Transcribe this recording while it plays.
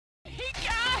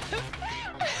I'm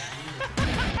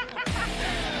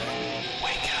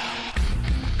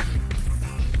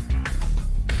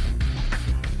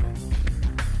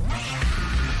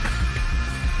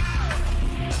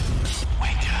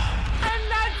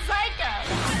not psycho.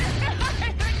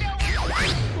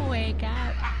 Wake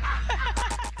up.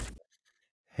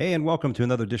 Hey, and welcome to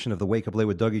another edition of the Wake Up Late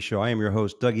with Dougie Show. I am your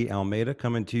host, Dougie Almeida,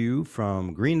 coming to you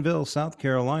from Greenville, South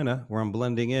Carolina, where I'm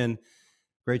blending in.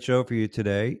 Great show for you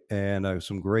today, and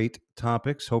some great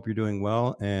topics. Hope you're doing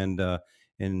well and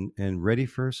ready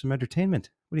for some entertainment.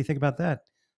 What do you think about that,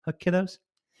 huh, kiddos?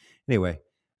 Anyway,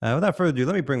 without further ado,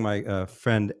 let me bring my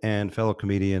friend and fellow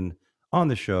comedian on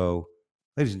the show,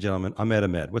 ladies and gentlemen,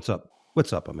 Ahmed. What's up?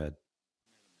 What's up, Ahmed?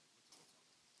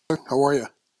 How are you?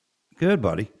 Good,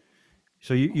 buddy.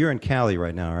 So you're in Cali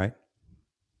right now, right?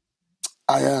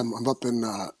 I am. I'm up in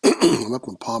I'm up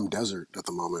in Palm Desert at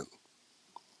the moment.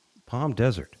 Palm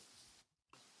Desert.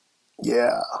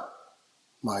 Yeah,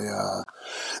 my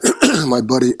my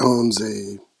buddy owns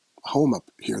a home up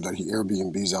here that he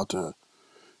Airbnbs out to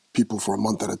people for a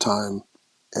month at a time,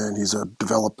 and he's a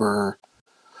developer,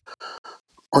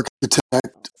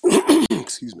 architect.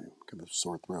 Excuse me, kind of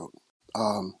sore throat.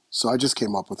 So I just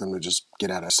came up with him to just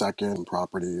get at a second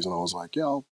properties, and I was like, "Yeah,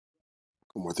 I'll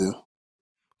come with you."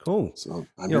 Cool. So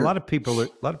I'm You know, a here. lot of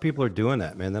people are doing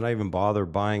that, man. They're not even bother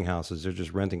buying houses. They're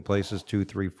just renting places 2,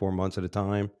 3, 4 months at a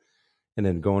time, and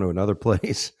then going to another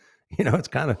place. You know, it's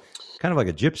kind of like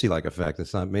a gypsy-like effect.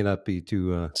 It's not may not be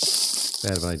too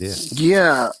bad of an idea.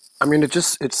 Yeah, I mean,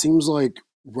 it seems like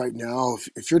right now,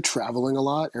 if you're traveling a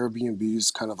lot, Airbnb is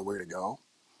kind of the way to go.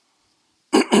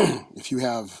 If you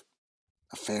have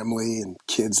a family and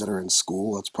kids that are in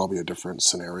school, that's probably a different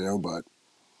scenario. But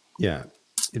Yeah,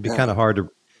 it'd be yeah, kind of hard to.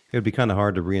 It would be kind of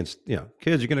hard to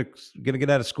kids, you're gonna get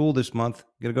out of school this month.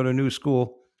 Gonna go to a new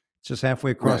school. It's just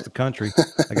halfway across right, the country.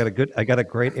 I got a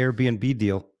great Airbnb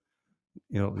deal.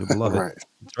 You know, you'll love it. right,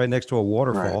 It's right next to a right.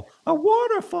 waterfall. A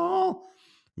waterfall.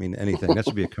 I mean, anything. That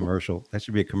should be a commercial. That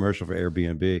should be a commercial for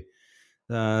Airbnb.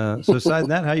 So aside from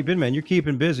that, how you been, man? You're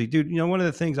keeping busy, dude. You know, one of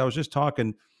the things I was just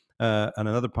talking on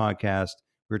another podcast,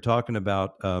 we were talking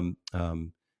about. Oh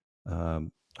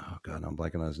God, I'm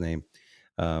blanking on his name.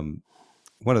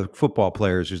 One of the football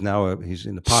players who's now he's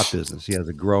in the pot business. He has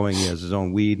his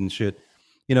own weed and shit.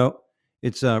 You know,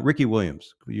 it's Ricky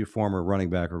Williams, your former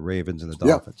running back of Ravens and the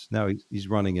Yeah. Dolphins. Now he's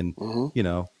running in, hmm you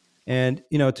know, and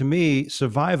to me,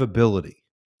 survivability,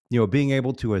 being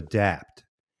able to adapt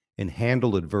and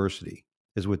handle adversity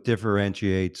is what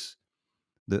differentiates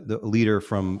the leader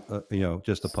from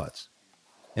just the putz.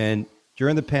 And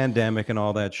during the pandemic and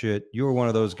all that shit, you were one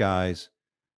of those guys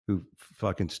who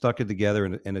fucking stuck it together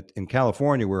in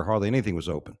California where hardly anything was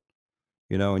open,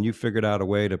 and you figured out a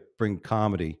way to bring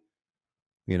comedy,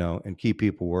 and keep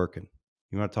people working.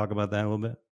 You want to talk about that a little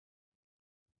bit?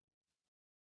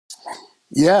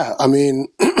 Yeah, I mean,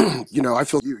 I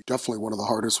feel you're definitely one of the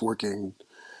hardest working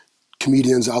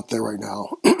comedians out there right now.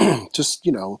 Just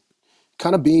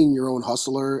kind of being your own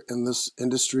hustler in this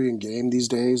industry and game these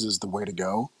days is the way to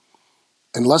go.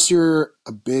 Unless you're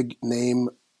a big name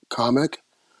comic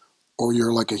or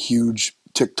you're like a huge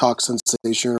TikTok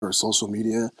sensation or social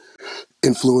media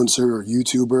influencer or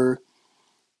YouTuber,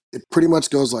 it pretty much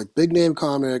goes like big name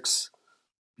comics,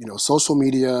 social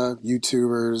media,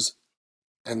 YouTubers,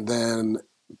 and then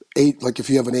like if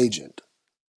you have an agent,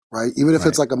 right? Even if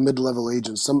it's Right. like a mid-level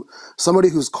agent, somebody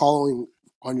who's calling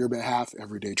on your behalf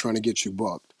every day trying to get you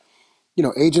booked.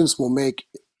 Agents will make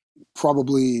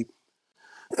probably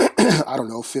I don't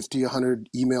know, 50, 100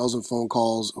 emails and phone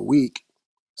calls a week,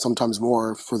 sometimes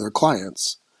more for their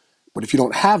clients. But if you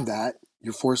don't have that,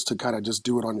 you're forced to kind of just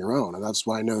do it on your own. And that's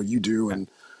what I know you do. Yeah. And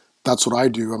that's what I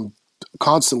do. I'm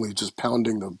constantly just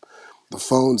pounding the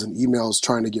phones and emails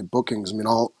trying to get bookings. I mean,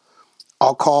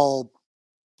 I'll call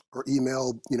or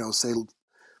email, say,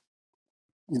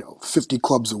 50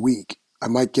 clubs a week. I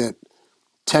might get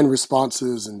 10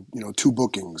 responses and, 2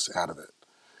 bookings out of it.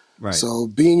 Right. So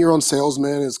being your own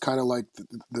salesman is kind of like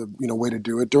the way to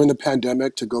do it. During the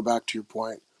pandemic, to go back to your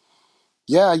point,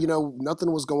 yeah,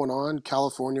 nothing was going on.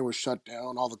 California was shut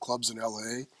down. All the clubs in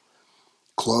LA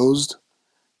closed.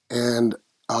 And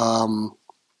I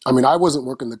mean, I wasn't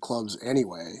working the clubs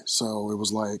anyway. So it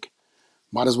was like,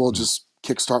 might as well just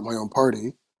kickstart my own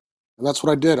party. And that's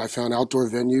what I did. I found outdoor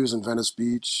venues in Venice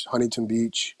Beach, Huntington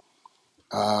Beach.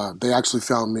 They actually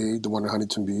found me, the one in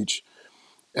Huntington Beach.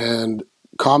 And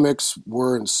comics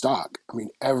were in stock. I mean,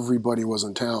 everybody was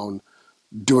in town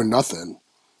doing nothing.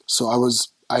 So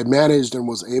I managed and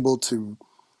was able to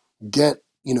get,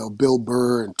 Bill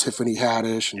Burr and Tiffany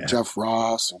Haddish and Yeah. Jeff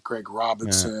Ross and Craig Yeah.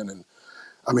 Robinson. And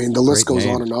I mean, the list Great goes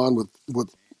on names. and on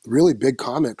with really big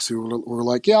comics who were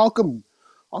like, yeah, I'll come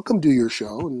do your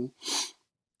show. And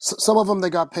some of them, they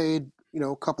got paid,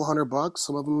 a couple $100.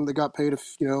 Some of them, they got paid,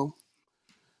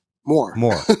 more.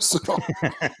 More. So,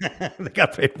 They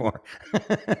got paid more.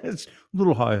 It's a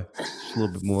little higher, just a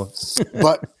little bit more.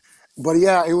 but, but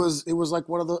yeah, it was like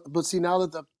one of the, but see, now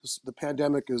that the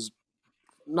pandemic is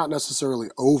not necessarily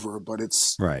over, but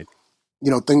it's, Right.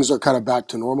 things are kind of back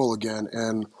to normal again.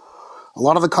 And a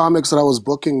lot of the comics that I was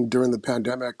booking during the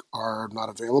pandemic are not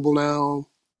available now.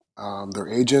 Their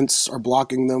agents are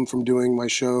blocking them from doing my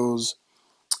shows.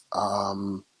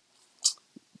 Um,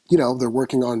 they're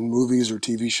working on movies or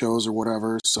TV shows or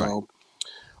whatever. Right. So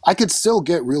I could still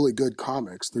get really good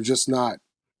comics. They're just not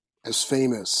as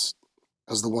famous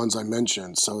as the ones I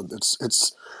mentioned. So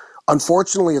it's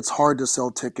unfortunately it's hard to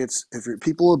sell tickets if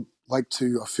people like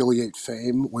to affiliate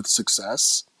fame with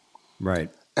success, Right.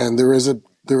 and there is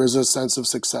a sense of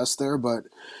success there, but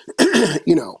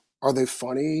are they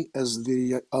funny as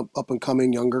the up and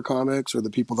coming younger comics or the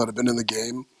people that have been in the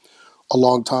game a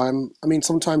long time? I mean,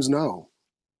 sometimes no.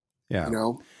 Yeah. You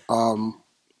know, um,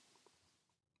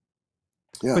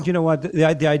 yeah, But you know what? The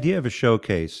idea of a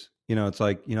showcase, it's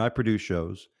like, I produce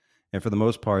shows, and for the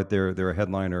most part, they're a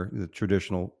headliner, the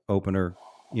traditional opener,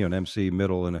 an MC,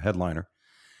 middle, and a headliner.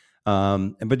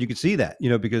 But you could see that,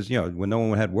 because when no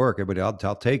one had work, everybody,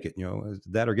 I'll take it,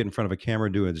 that or get in front of a camera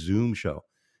and do a Zoom show,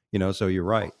 So you're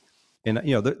right, and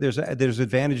there's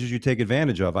advantages you take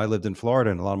advantage of. I lived in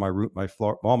Florida, and a lot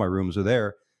of all my rooms are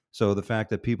there. So the fact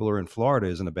that people are in Florida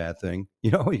isn't a bad thing.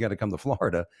 You got to come to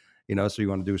Florida, So you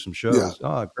want to do some yeah, shows.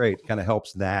 Oh, great, kind of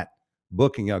helps that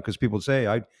booking out because people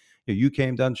say you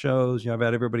came done shows. I've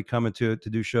had everybody coming to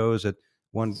do shows at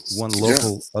one yeah.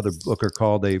 local other booker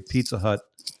called a Pizza Hut,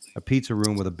 a pizza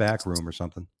room with a back room or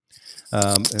something.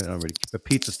 A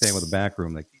pizza stand with a back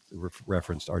room, like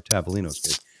referenced our Tavolino's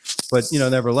gig. But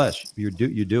nevertheless, you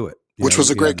do it. Which was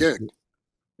You a can have great this. gig.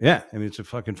 Yeah, I mean it's a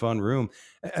fucking fun room.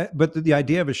 But the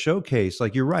idea of a showcase,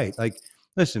 like you're right. Like,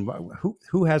 listen,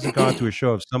 who hasn't gone to a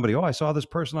show of somebody? Oh, I saw this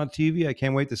person on TV. I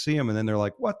can't wait to see him. And then they're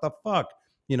like, what the fuck?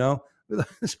 You know,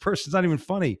 this person's not even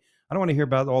funny. I don't want to hear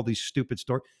about all these stupid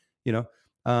stories. You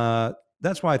know,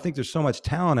 that's why I think there's so much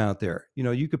talent out there.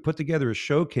 You could put together a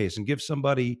showcase and give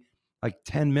somebody like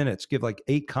 10 minutes, give like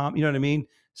 8 you know what I mean?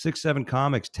 6, 7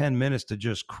 comics, 10 minutes to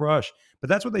just crush. But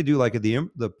that's what they do like at the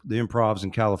improvs in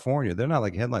California. They're not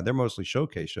like headline. They're mostly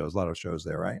showcase shows, a lot of shows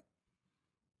there, right?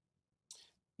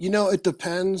 It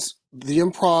depends. The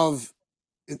improv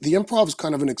is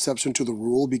kind of an exception to the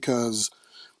rule because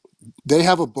they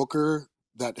have a booker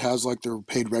that has like their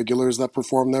paid regulars that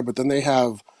perform there, but then they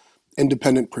have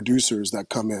independent producers that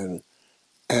come in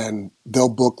and they'll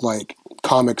book like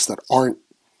comics that aren't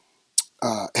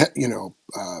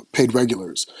paid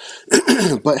regulars,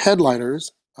 but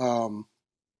headliners,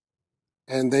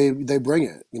 and they bring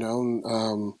it.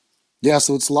 Yeah.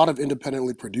 So it's a lot of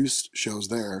independently produced shows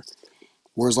there.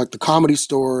 Whereas like the Comedy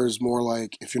Store is more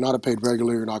like if you're not a paid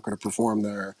regular, you're not going to perform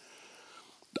there.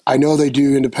 I know they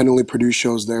do independently produced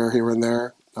shows there here and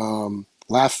there.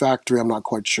 Laugh Factory, I'm not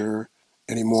quite sure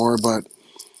anymore, but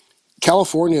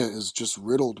California is just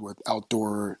riddled with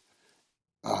outdoor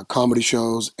comedy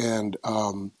shows and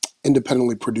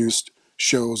independently produced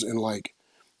shows in like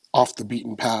off the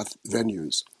beaten path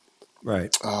venues.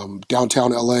 Right.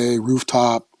 Downtown LA,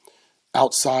 rooftop,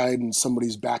 outside in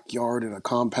somebody's backyard in a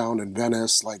compound in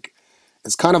Venice. Like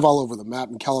it's kind of all over the map.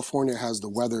 And California has the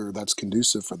weather that's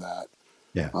conducive for that.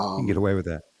 Yeah, you can get Um, away with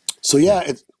that. so Yeah.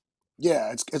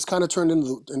 it's kind of turned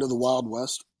into the Wild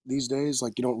West these days.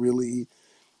 Like you don't really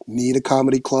need a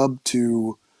comedy club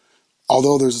to,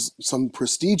 although there's some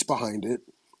prestige behind it,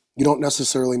 you don't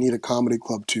necessarily need a comedy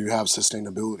club to have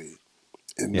sustainability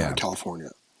in Yeah. California.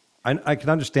 I can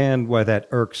understand why that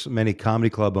irks many comedy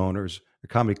club owners or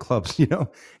comedy clubs, because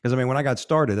I mean, when I got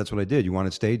started, that's what I did. You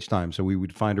wanted stage time. So we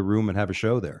would find a room and have a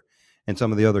show there. And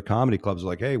some of the other comedy clubs are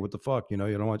like, hey, what the fuck? I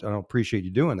don't appreciate you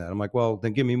doing that. I'm like, well,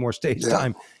 then give me more stage Yeah,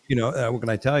 time. What can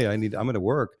I tell you? I'm going to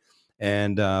work.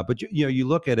 And, but you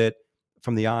look at it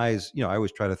from the eyes, I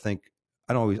always try to think,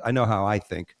 I know how I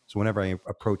think. So whenever I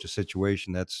approach a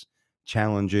situation that's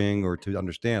challenging or to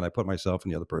understand, I put myself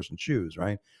in the other person's shoes,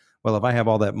 right? Well, if I have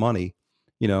all that money,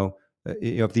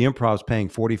 if the improv is paying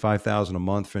 45,000 a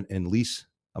month in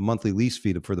a monthly lease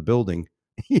fee for the building,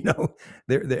 you know,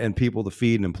 and people to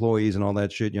feed and employees and all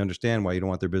that shit, you understand why you don't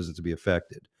want their business to be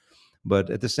affected.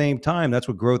 But at the same time, that's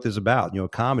what growth is about.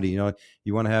 Comedy.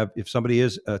 You want to have, if somebody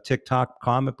is a TikTok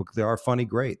comic book, they are funny,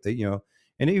 great.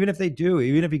 And even if they do,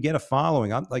 even if you get a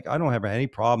following, I don't have any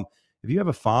problem if you have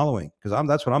a following, because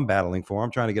that's what I'm battling for.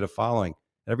 I'm trying to get a following.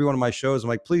 Every one of my shows, I'm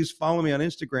like, please follow me on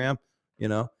Instagram. You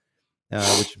know,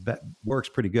 which works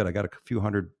pretty good. I got a few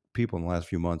hundred people in the last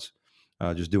few months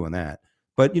just doing that.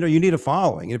 But you need a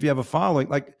following. And if you have a following,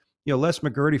 like Les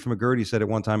McGurty from McGurty said at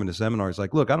one time in the seminar, he's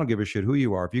like, "Look, I don't give a shit who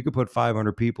you are. If you could put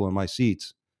 500 people in my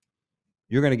seats,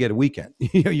 you're going to get a weekend.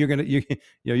 You're going to,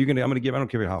 I'm going to give. I don't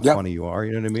care how funny you are.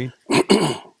 You know what I mean?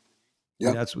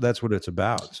 Yeah, that's what it's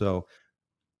about. So,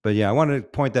 but yeah, I wanted to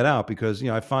point that out because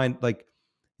I find like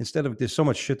instead of there's so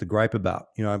much shit to gripe about.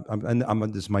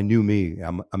 I'm this is my new me.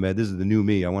 This is the new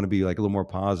me. I want to be like a little more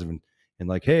positive and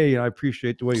like, hey, I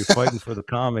appreciate the way you're fighting for the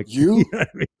comic. You know what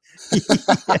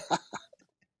I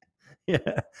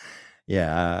mean?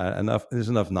 yeah. Enough. There's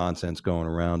enough nonsense going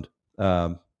around.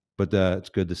 But it's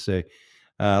good to say.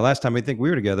 Last time I think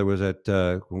we were together was at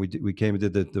when we came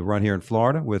and did the run here in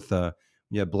Florida with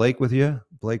Blake with you,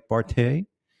 Blake Barté.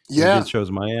 Yeah, we did shows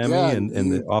in Miami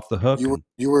and the Off the Hook. You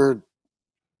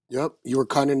were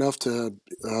kind enough to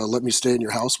let me stay in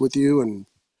your house with you and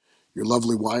your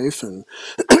lovely wife, and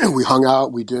we hung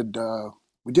out. We did a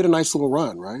nice little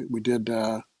run, right? We did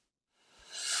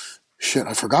shit.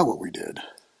 I forgot what we did.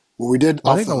 Well, we did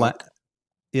Off the Hook.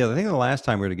 Yeah, I think the last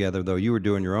time we were together, though, you were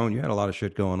doing your own. You had a lot of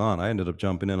shit going on. I ended up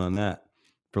jumping in on that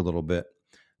for a little bit,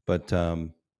 but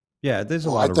yeah, there's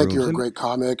a lot of. I think you're a great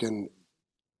comic, and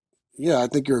I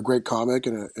think you're a great comic,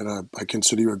 and I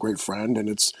consider you a great friend.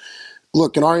 And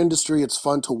look, in our industry, it's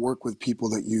fun to work with people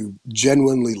that you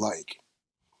genuinely like.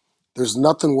 There's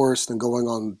nothing worse than going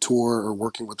on tour or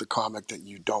working with a comic that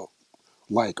you don't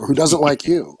like or who doesn't like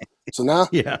you. So now,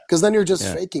 because then you're just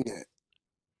faking it.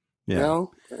 Yeah.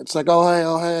 It's like,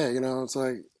 oh hey, it's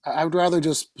like I would rather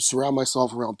just surround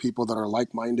myself around people that are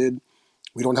like-minded.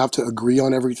 We don't have to agree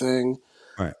on everything.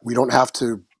 Right. We don't have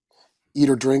to eat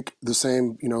or drink the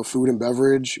same, food and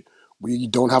beverage. We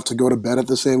don't have to go to bed at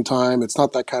the same time. It's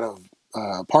not that kind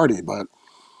of party, but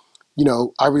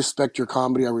I respect your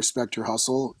comedy. I respect your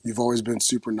hustle. You've always been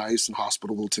super nice and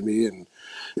hospitable to me. And,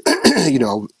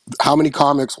 how many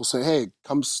comics will say, hey,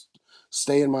 come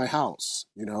stay in my house,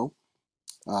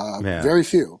 Very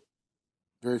few.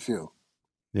 Very few.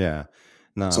 Yeah.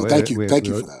 No. So thank you. Thank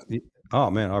you for that. Oh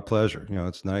man, our pleasure.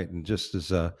 It's night. And just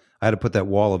as I had to put that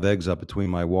wall of eggs up between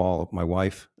my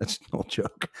wife. That's no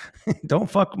joke. Don't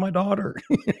fuck my daughter.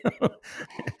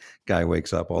 Guy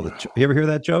wakes up you ever hear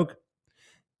that joke?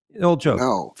 Old joke.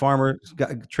 No. Farmer,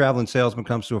 traveling salesman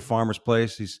comes to a farmer's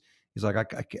place. He's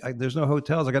like, there's no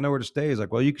hotels. I got nowhere to stay. He's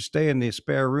like, well, you can stay in the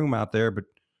spare room out there, but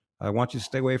I want you to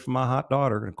stay away from my hot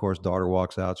daughter. And of course, daughter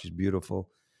walks out. She's beautiful.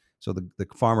 So the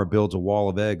farmer builds a wall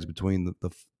of eggs between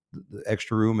the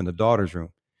extra room and the daughter's room.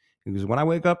 He goes, when I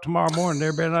wake up tomorrow morning,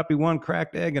 there better not be one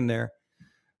cracked egg in there.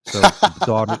 So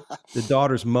the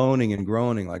daughter's moaning and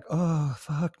groaning like, oh,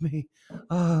 fuck me.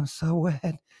 Oh, I'm so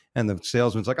wet. And the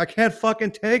salesman's like, I can't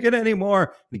fucking take it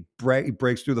anymore. And he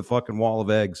breaks through the fucking wall of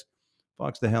eggs,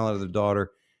 fucks the hell out of the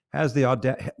daughter,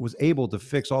 was able to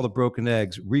fix all the broken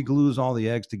eggs, re-glues all the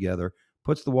eggs together,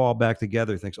 puts the wall back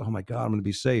together, thinks, oh my God, I'm going to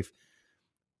be safe.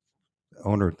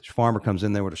 The farmer comes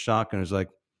in there with a shotgun and is like,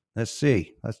 let's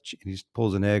see. He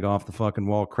pulls an egg off the fucking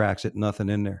wall, cracks it, nothing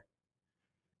in there.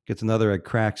 Gets another egg,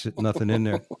 cracks it, nothing in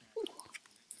there.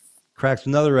 Cracks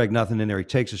another egg, nothing in there. He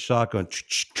takes a shotgun.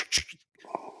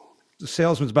 The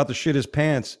salesman's about to shit his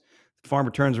pants. The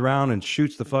farmer turns around and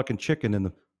shoots the fucking chicken in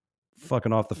the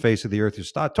fucking off the face of the earth.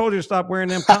 I told you to stop wearing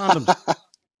them condoms.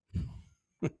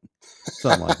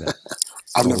 Something like that.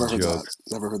 I've never heard that.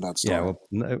 Never heard that story. Yeah,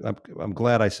 well, I'm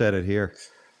glad I said it here.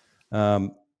 Why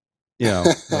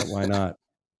not?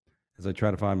 As I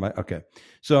try to find okay.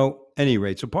 So, any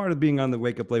rate, so part of being on the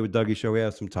Wake Up Late with Dougie show, we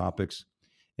have some topics,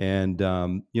 and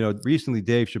recently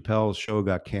Dave Chappelle's show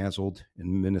got canceled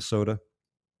in Minnesota.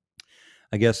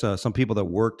 I guess some people that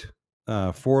worked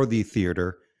for the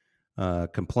theater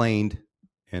complained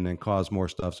and then caused more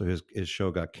stuff, so his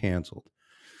show got canceled.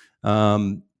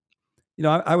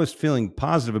 I was feeling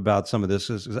positive about some of this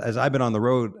as I've been on the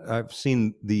road. I've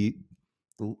seen the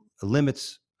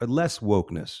limits, less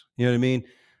wokeness. You know what I mean?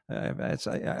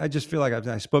 I just feel like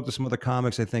I spoke to some other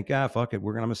comics. I think, fuck it, I'm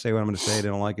going to say what I'm going to say. They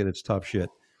don't like it. It's tough shit.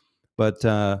 But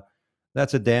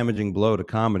that's a damaging blow to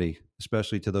comedy,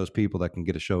 especially to those people that can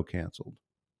get a show canceled.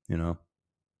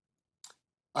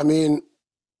 I mean,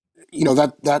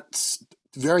 that's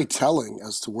very telling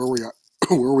as to where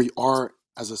we are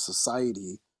as a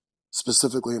society,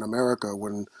 specifically in America,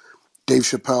 when Dave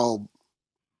Chappelle,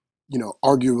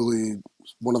 arguably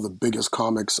one of the biggest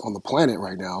comics on the planet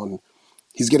right now, and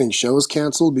he's getting shows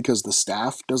canceled because the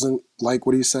staff doesn't like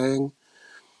what he's saying.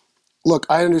 Look,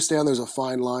 I understand there's a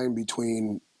fine line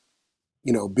between,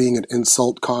 being an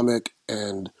insult comic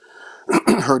and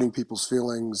hurting people's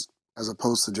feelings as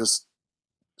opposed to just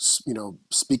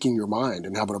speaking your mind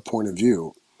and having a point of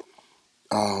view.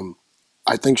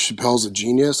 I think Chappelle's a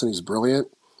genius and he's brilliant.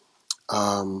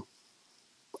 Um,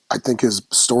 I think his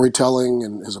storytelling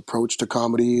and his approach to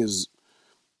comedy is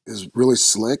really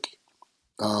slick.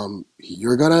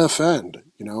 You're gonna offend.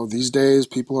 These days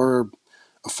people are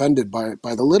offended by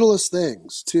the littlest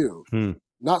things too. Hmm.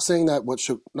 Not saying that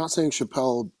not saying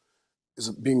Chappelle is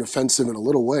being offensive in a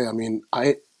little way. I mean,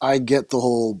 I get the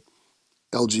whole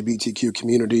LGBTQ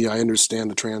community. I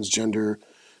understand the transgender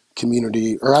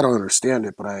community, or I don't understand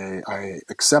it, but I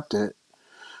accept it.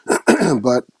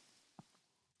 But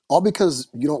all because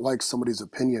you don't like somebody's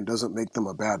opinion doesn't make them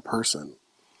a bad person. And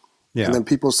Yeah. then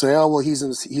people say, "Oh, well, he's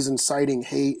inciting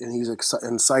hate and he's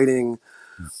inciting,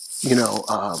 you know,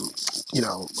 um,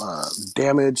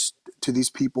 damage to these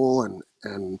people,"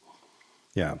 and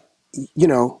Yeah.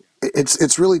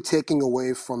 it's really taking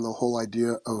away from the whole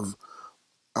idea of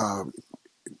uh,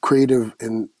 creative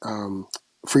and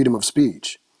freedom of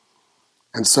speech.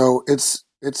 And so it's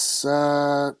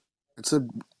a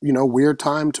weird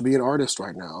time to be an artist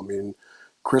right now. I mean,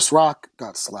 Chris Rock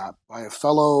got slapped by a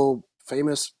fellow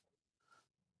famous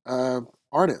uh,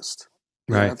 artist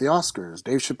Right. at the Oscars.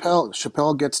 Dave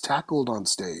Chappelle gets tackled on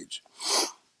stage.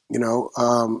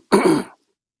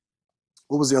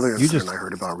 What was the other You incident just I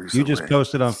heard about you just recently?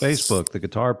 posted on Facebook the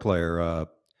guitar player. I was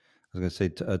going to say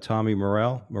Tommy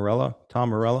Tom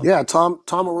Morello. Yeah, Tom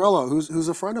Morello, who's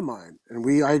a friend of mine, and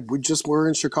we just were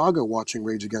in Chicago watching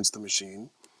Rage Against the Machine.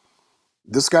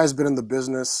 This guy's been in the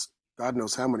business, God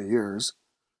knows how many years.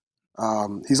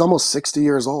 He's almost 60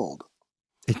 years old.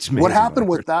 It's What amazing. happened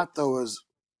with that though is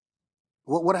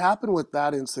what happened with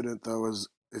that incident though is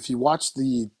if you watch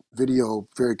the video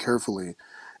very carefully,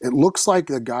 it looks like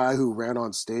the guy who ran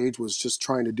on stage was just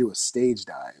trying to do a stage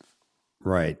dive.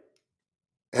 Right.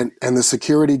 And the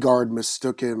security guard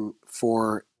mistook him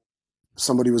for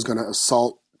somebody who was going to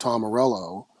assault Tom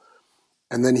Morello,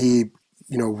 and then he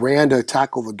ran to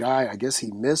tackle the guy. I guess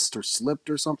he missed or slipped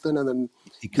or something, and then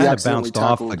He he kind of accidentally bounced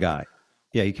off the tackled. guy.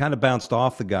 Yeah, he kind of bounced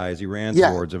off the guy as he ran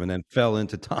Yeah, towards him and then fell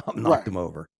into Tom, knocked right, him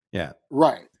over. Yeah.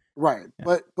 right.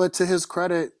 Yeah. But to his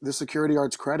credit, the security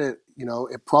guard's credit,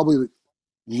 it probably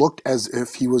looked as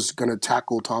if he was going to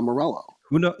tackle Tom Morello.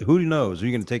 Who knows? Are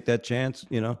you going to take that chance?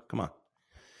 Come on.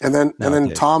 And then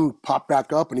Nowadays. Tom popped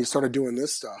back up and he started doing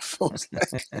this stuff. I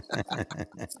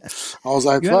was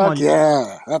like, You had him fuck on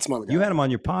yeah, that's my you guy. had him on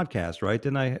your podcast, right?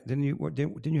 Didn't you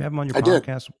have him on your I did.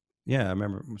 podcast? Yeah, I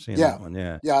remember seeing Yeah. that one.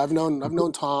 Yeah. Yeah, I've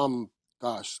known Tom,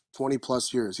 gosh, 20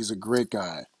 plus years. He's a great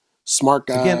guy. Smart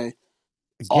Again, guy,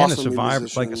 a awesome survivor,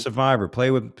 like a musician. survivor.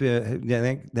 Play with. I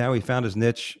think now he found his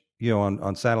niche.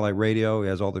 On satellite radio, he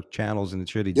has all the channels and the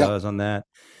shit he Yep. does on that.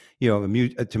 To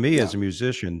me as a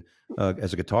musician,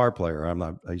 as a guitar player,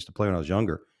 I used to play when I was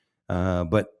younger,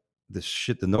 but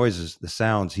the noises, the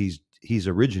sounds, he's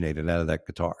originated out of that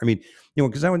guitar. I mean,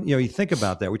 because you think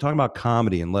about that. We're talking about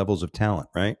comedy and levels of talent,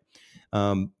 right?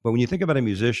 But when you think about a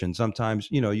musician, sometimes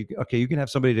you can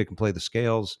have somebody that can play the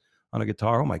scales on a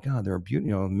guitar. Oh my God, they're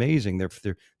beautiful, amazing.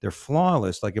 They're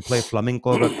flawless. Like you play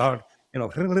flamenco guitar,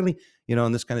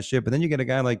 and this kind of shit. But then you get a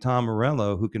guy like Tom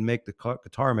Morello who can make the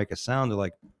guitar make a sound. They're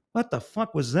like, what the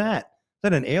fuck was that? Is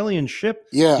that an alien ship?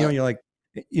 Yeah. You're like,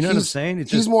 what I'm saying?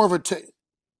 It's he's just more of a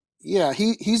yeah,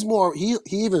 he's more he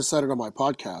even said it on my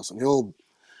podcast and he'll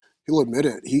admit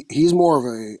it. He's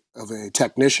more of a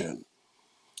technician.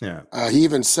 yeah. He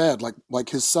even said like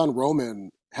his son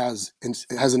Roman has an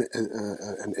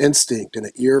instinct and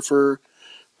an ear for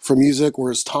music,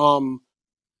 whereas Tom,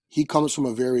 he comes from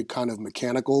a very kind of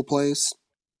mechanical place.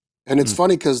 And it's Mm.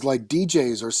 funny because like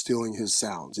DJs are stealing his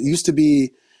sounds. It used to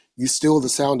be you steal the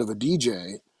sound of a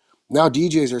DJ. Now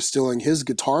DJs are stealing his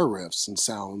guitar riffs and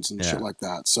sounds and shit Yeah. like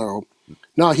that. So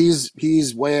no, he's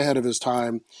way ahead of his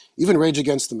time. Even Rage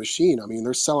Against the Machine, I mean,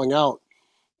 they're selling out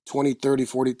 20, 30,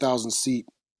 40,000 seat,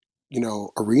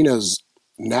 arenas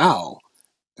now.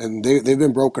 And they've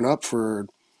been broken up for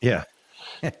Yeah.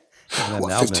 Haven't had an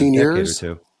what, album in a 15 decade or years?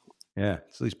 two. Yeah.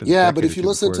 It's at least been a Yeah, but decade or if you two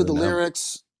listen before to the an album.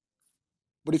 lyrics,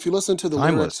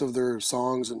 Timeless. of their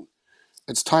songs, and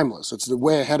it's timeless. It's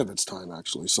way ahead of its time,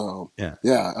 actually. So Yeah.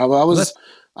 yeah, I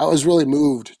was really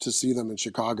moved to see them in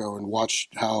Chicago and watch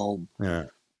how Yeah.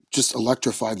 just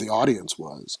electrified the audience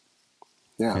was.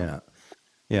 Yeah.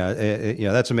 Yeah.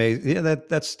 That's amazing. Yeah.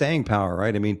 That's staying power,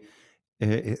 right? I mean,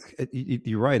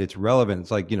 you're right. It's relevant.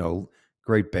 It's like,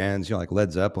 great bands, like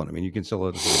Led Zeppelin. I mean, you can still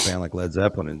listen to a band like Led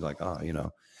Zeppelin and like,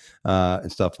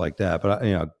 and stuff like that. But,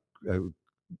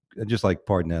 I just like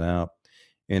Pardon That Out.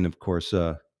 And of course,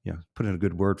 put in a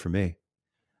good word for me.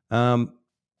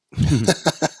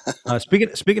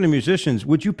 Speaking of musicians,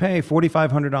 would you pay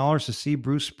 $4,500 to see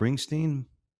Bruce Springsteen?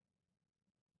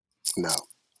 No.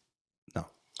 No.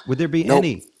 Would there be Nope.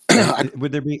 any?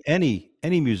 Would there be any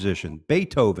musician,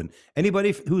 Beethoven,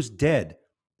 anybody who's dead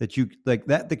that you like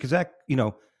that? Because that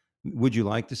would you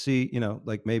like to see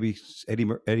like maybe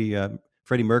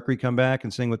Freddie Mercury come back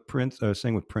and sing with Prince?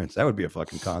 Sing with Prince. That would be a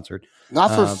fucking concert.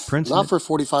 Prince Not and for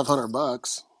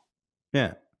 $4,500.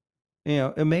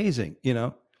 yeah, amazing.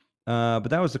 But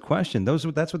that was the question. That's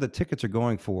what the tickets are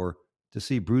going for to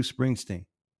see Bruce Springsteen.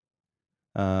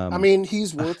 I Um, mean,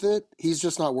 he's worth it. He's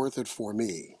just not worth it for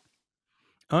me.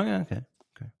 oh yeah, okay.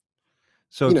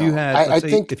 So You if you know, had, I let's say,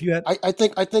 think if you had, I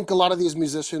think a lot of these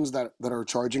musicians that are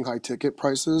charging high ticket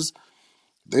prices,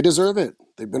 they deserve it.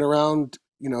 They've been around,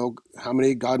 how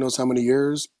many, God knows how many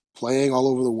years, playing all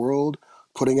over the world,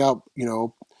 putting out,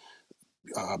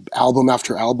 album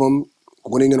after album,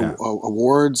 winning yeah,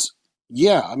 awards.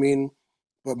 Yeah, I mean,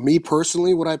 but me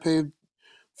personally, would I pay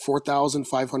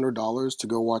 $4,500 to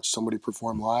go watch somebody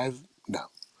perform live? No.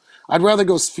 I'd rather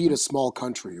go feed a small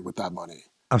country with that money.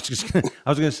 I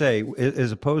was gonna say,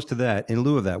 as opposed to that, in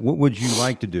lieu of that, what would you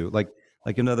like to do? Like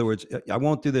in other words, I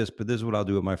won't do this, but this is what I'll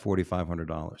do with my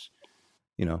 $4,500.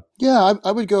 You know, Yeah,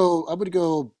 I would go. I would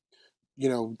go.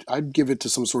 I'd give it to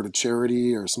some sort of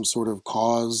charity or some sort of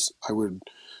cause. I would,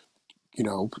 you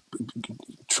know,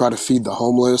 try to feed the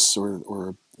homeless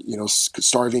or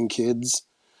starving kids.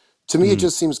 To me, it mm,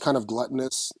 just seems kind of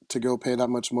gluttonous to go pay that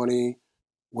much money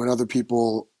when other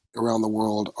people around the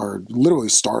world are literally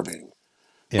starving.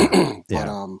 yeah, But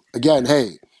yeah. again,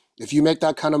 hey, if you make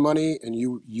that kind of money and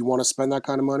you want to spend that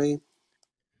kind of money,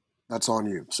 that's on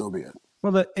you. So be it.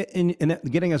 Well, in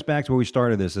getting us back to where we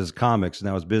started this as comics,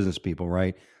 now as business people,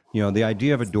 right? The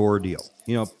idea of a door deal.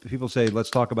 People say, let's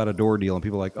talk about a door deal. And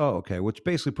people are like, oh, okay, which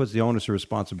basically puts the onus of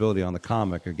responsibility on the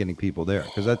comic of getting people there.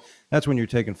 Because that's when you're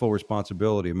taking full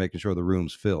responsibility of making sure the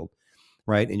room's filled,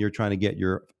 right? And you're trying to get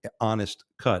your honest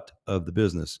cut of the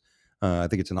business. I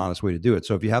think it's an honest way to do it.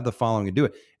 So if you have the following to do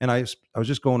it, and I was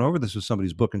just going over this with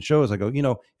somebody's booking shows. I go,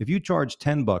 if you charge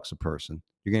 $10 a person,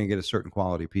 you're going to get a certain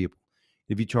quality of people.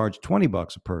 If you charge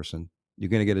 $20 a person, you're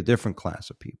going to get a different class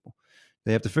of people.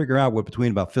 They have to figure out what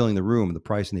between about filling the room and the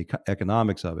price and the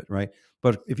economics of it, right?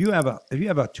 But if you have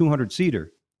a 200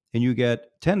 seater and you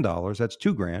get $10, that's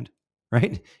 $2,000,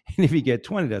 right? And if you get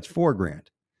 20, that's $4,000.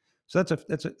 So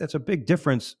that's a big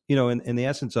difference, in the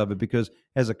essence of it. Because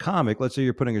as a comic, let's say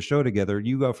you're putting a show together,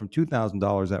 you go from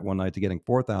 $2,000 that one night to getting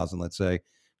 4,000, let's say,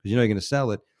 because you're going to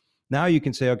sell it. Now you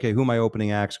can say, okay, who my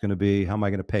opening act's going to be? How am I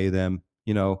going to pay them?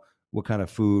 What kind of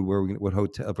food? What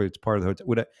hotel? If it's part of the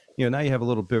hotel. Now you have a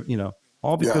little bit.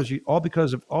 All Yeah.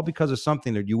 because of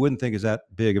something that you wouldn't think is that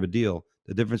big of a deal.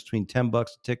 The difference between $10 a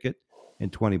ticket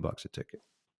and $20 a ticket.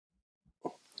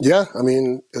 Yeah, I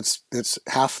mean, it's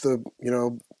half the,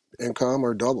 income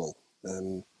or double.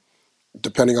 And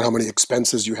depending on how many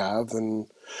expenses you have, then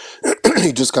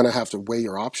you just kind of have to weigh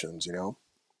your options.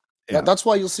 Yeah. That's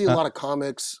why you'll see a Uh, lot of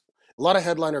comics, a lot of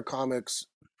headliner comics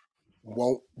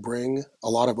won't bring a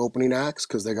lot of opening acts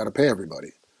because they got to pay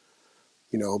everybody.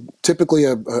 Typically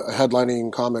a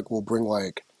headlining comic will bring,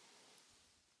 like,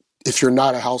 if you're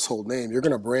not a household name, you're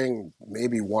going to bring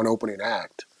maybe one opening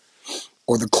act,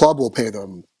 or the club will pay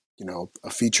them, a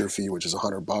feature fee, which is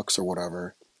 $100 or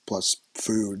whatever, plus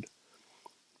food.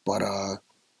 But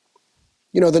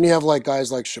then you have like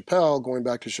guys like Chappelle. Going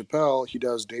back to Chappelle, he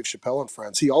does Dave Chappelle and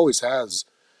Friends. He always has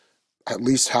at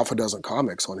least half a dozen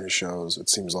comics on his shows, it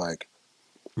seems like.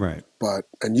 right.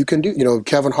 And you can do,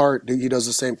 Kevin Hart, he does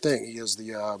the same thing. He has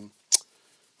the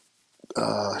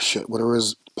whatever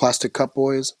his Plastic Cup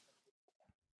Boys.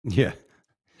 Yeah.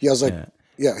 He has like, Yeah.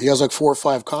 yeah, he has like 4 or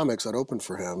 5 comics that open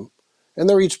for him, and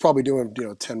they're each probably doing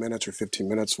 10 minutes or 15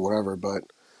 minutes, whatever. But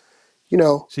you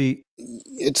know, See,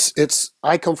 it's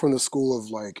I come from the school of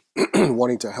like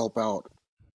wanting to help out,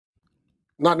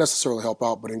 not necessarily help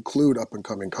out, but include up and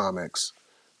coming comics,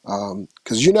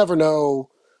 because you never know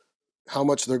how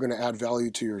much they're going to add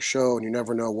value to your show, and you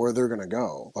never know where they're going to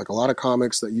go. Like a lot of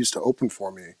comics that used to open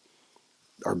for me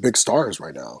are big stars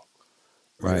right now.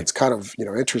 And right. it's kind of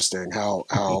interesting how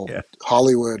Yeah.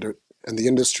 Hollywood and the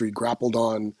industry grappled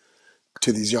on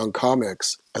to these young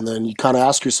comics, and then you kind of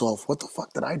ask yourself, what the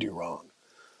fuck did I do wrong,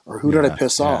 or who did I Yeah.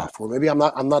 piss Yeah. off, or maybe I'm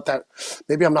not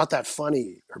that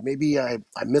funny, or maybe I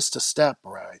missed a step,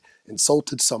 or I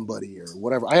insulted somebody, or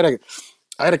whatever. I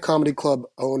had a comedy club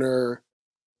owner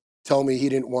tell me he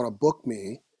didn't want to book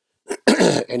me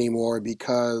anymore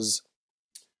because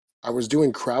I was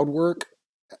doing crowd work,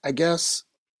 I guess.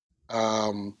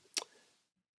 Um,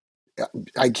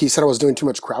 he said I was doing too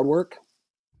much crowd work,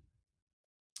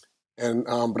 and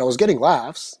but I was getting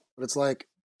laughs. But it's like,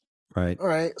 Right. all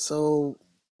right, so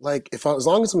like as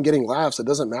long as I'm getting laughs, it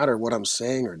doesn't matter what I'm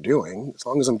saying or doing, as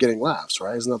long as I'm getting laughs,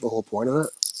 right? Isn't that the whole point of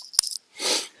it?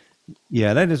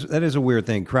 Yeah, that is a weird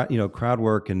thing. Crowd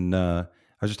work, and I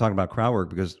was just talking about crowd work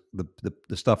because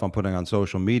the stuff I'm putting on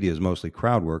social media is mostly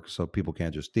crowd work, so people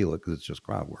can't just steal it because it's just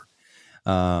crowd work.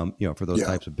 For those Yeah.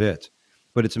 types of bits.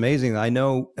 But it's amazing. I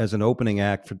know as an opening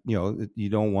act, you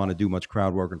don't want to do much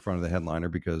crowd work in front of the headliner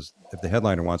because if the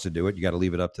headliner wants to do it, you got to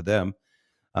leave it up to them,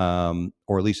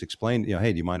 or at least explain.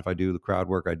 Hey, do you mind if I do the crowd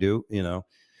work I do?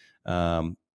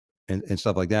 Um, and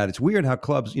stuff like that. It's weird how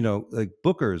clubs, like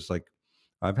bookers, like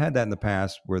I've had that in the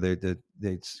past where they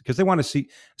because they want to see,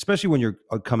 especially when you're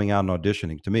coming out and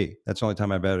auditioning. To me, that's the only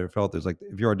time I've ever felt is like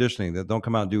if you're auditioning, that don't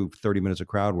come out and do 30 minutes of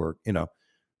crowd work.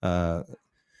 Uh,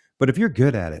 but if you're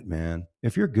good at it, man,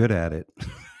 if you're good at it,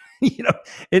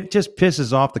 it just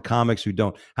pisses off the comics who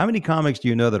don't. How many comics do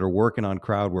you know that are working on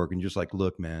crowd work and just like,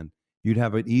 look, man, you'd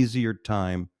have an easier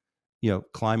time,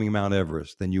 climbing Mount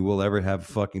Everest than you will ever have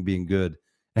fucking being good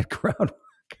at crowd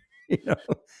work. You know,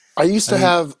 I used I to mean,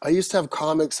 have I used to have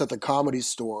comics at the Comedy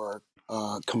Store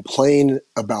complain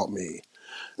about me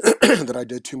that I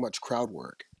did too much crowd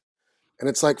work. And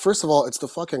it's like, first of all, it's the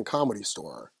fucking Comedy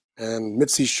Store. And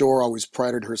Mitzi Shore always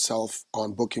prided herself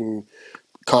on booking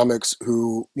comics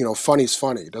who, funny's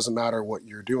funny. It doesn't matter what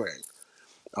you're doing.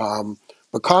 Um,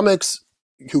 but comics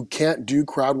who can't do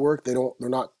crowd work, they're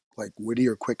not like witty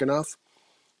or quick enough.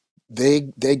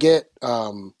 They get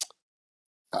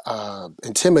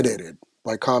intimidated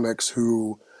by comics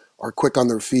who are quick on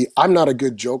their feet. I'm not a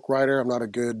good joke writer.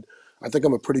 I think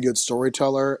I'm a pretty good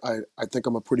storyteller. I think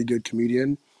I'm a pretty good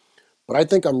comedian, but I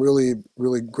think I'm really,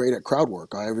 really great at crowd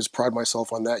work. I always pride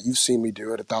myself on that. You've seen me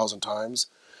do it 1,000 times.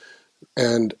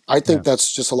 And I yeah, think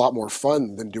that's just a lot more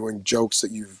fun than doing jokes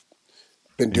that you've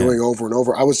been yeah, doing over and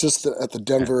over. I was just at the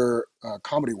yeah. Denver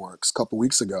Comedy Works a couple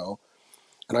weeks ago,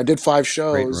 and I did 5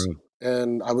 shows, Great room.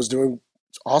 and I was doing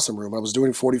awesome room. I was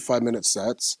doing 45-minute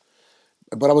sets,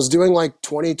 but I was doing like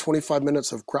 20, 25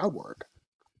 minutes of crowd work.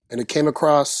 And it came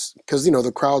across because,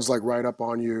 the crowd's like right up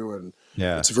on you, and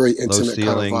Yeah, it's a very low intimate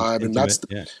kind of ceilings, vibe. intimate.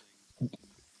 Yeah,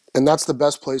 And that's the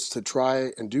best place to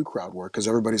try and do crowd work because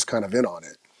everybody's kind of in on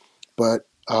it. But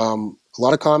a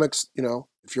lot of comics,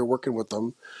 if you're working with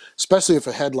them, especially if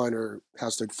a headliner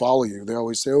has to follow you, they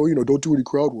always say, "Oh, don't do any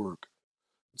crowd work."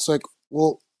 It's like,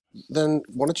 well, then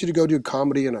why don't you go do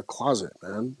comedy in a closet,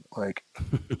 man? Like,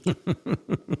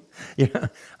 yeah.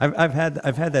 I've had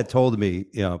that told to me,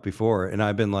 before, and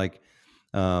I've been like,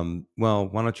 well,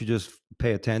 why don't you just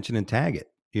pay attention and tag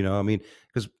it? I mean,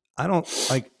 because I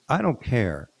don't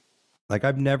care. Like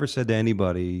I've never said to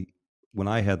anybody when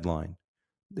I headline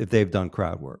if they've done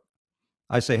crowd work.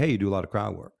 I say, hey, you do a lot of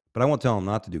crowd work, but I won't tell them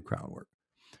not to do crowd work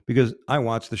because I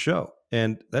watch the show,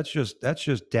 and that's just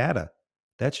data.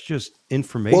 That's just well,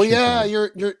 information for yeah, me.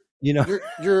 You know,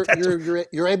 that's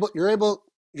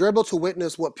you're able to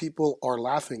witness what people are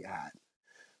laughing at.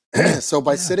 yeah, So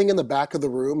by yeah, sitting in the back of the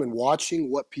room and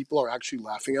watching what people are actually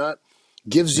laughing at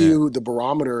gives yeah, you the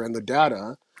barometer and the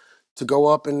data to go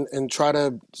up and try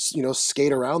to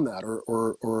skate around that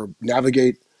or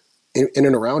navigate in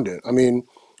and around it. I mean,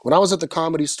 when I was at the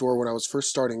Comedy Store when I was first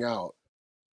starting out,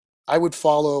 I would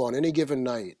follow on any given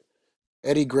night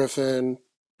Eddie Griffin,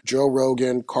 Joe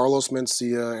Rogan, Carlos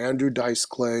Mencia, Andrew Dice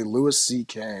Clay, Louis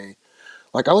C.K.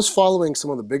 Like I was following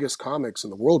some of the biggest comics in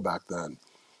the world back then.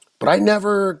 But I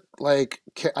never like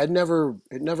I never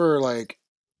it never like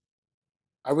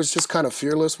I was just kind of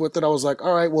fearless with it. I was like,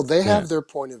 all right, well they yeah, have their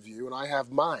point of view and I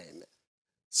have mine.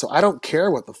 So I don't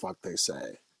care what the fuck they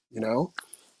say, you know?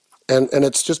 And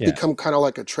it's just yeah. become kind of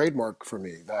like a trademark for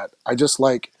me that I just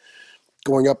like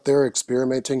going up there,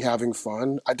 experimenting, having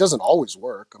fun. It doesn't always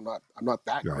work. I'm not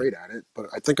that Right. great at it, but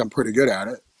I think I'm pretty good at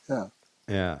it. Yeah.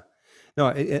 Yeah. No,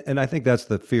 and I think that's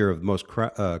the fear of most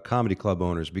comedy club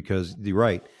owners because you're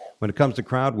right. When it comes to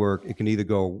crowd work, it can either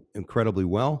go incredibly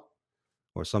well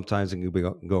or sometimes it can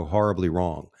go horribly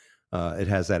wrong. It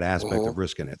has that aspect Uh-huh. of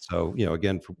risk in it. So,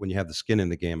 again, when you have the skin in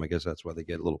the game, I guess that's why they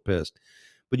get a little pissed.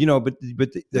 But like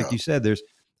Yeah. you said,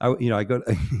 I go,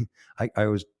 I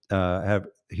was have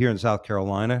here in South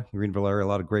Carolina, Greenville area, a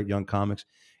lot of great young comics,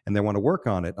 and they want to work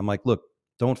on it. I'm like, look,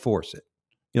 don't force it.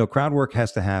 Crowd work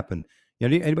has to happen.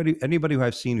 Anybody who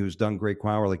I've seen who's done great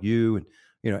crowd work like you, and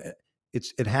you know,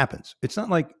 it happens. It's not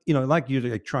like like you're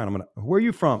like trying. Where are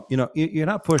you from? You're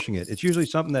not pushing it. It's usually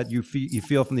something that you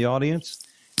feel from the audience,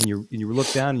 and you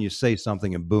look down and you say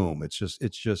something, and boom, it's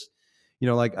just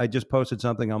like I just posted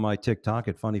something on my TikTok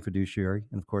at Funny Fiduciary,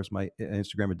 and of course my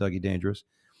Instagram at Dougie Dangerous.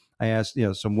 I asked,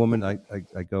 some woman. I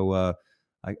go.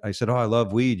 I said, oh, I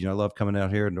love weed. I love coming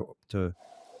out here to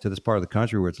this part of the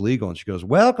country where it's legal. And she goes,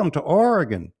 welcome to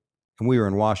Oregon. and we were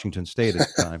in Washington State at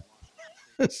the time.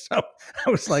 So I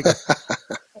was like,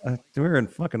 we're in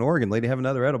fucking Oregon, lady, have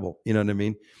another edible. You know what I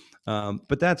mean?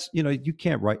 But that's, you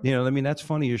can't write, what I mean? That's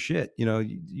funny as shit.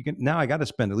 You can, now I got to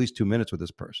spend at least 2 minutes with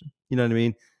this person. You know what I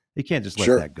mean? You can't just let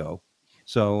Sure. that go.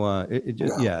 So it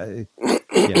just, No. yeah.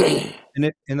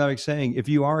 And like saying, if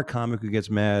you are a comic who gets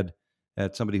mad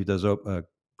at somebody who does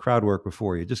crowd work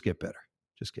before you, just get better.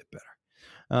 Just get better.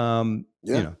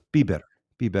 Yeah. Be better.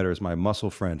 Be better is my muscle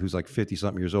friend who's like 50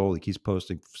 something years old. He keeps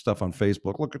posting stuff on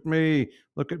Facebook. Look at me.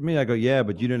 Look at me. I go, yeah,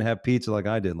 but you didn't have pizza like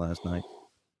I did last night.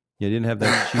 You didn't have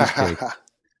that cheesecake.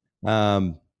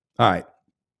 All right.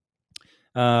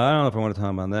 I don't know if I want to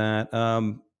talk about that.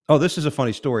 This is a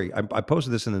funny story. I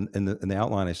posted this in the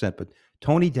outline I sent, but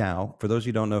Tony Dow, for those of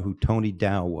you who don't know who Tony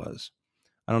Dow was,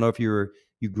 I don't know if you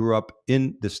grew up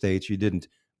in the States, you didn't,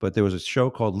 but there was a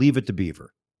show called Leave It to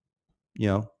Beaver.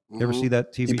 You ever see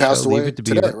that TV He passed show, away Leave It to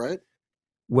today, Beaver? right?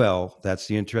 Well, that's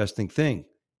the interesting thing.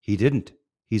 He didn't.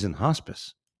 He's in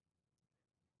hospice.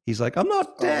 He's like, I'm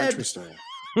not dead. Oh, interesting.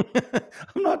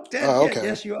 I'm not dead yet. Okay.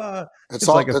 Yes, you are. It's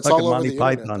all, like a it's fucking all over Monty the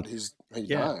Python. internet that he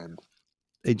Yeah.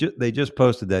 died. They just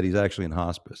posted that he's actually in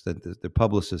hospice. That the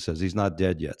publicist says he's not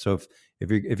dead yet. So if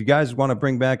you guys want to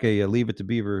bring back a Leave It to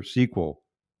Beaver sequel,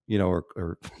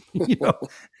 or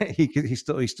he's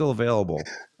still available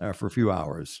for a few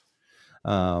hours.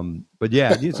 But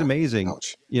yeah, it's amazing,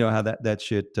 Ouch. how that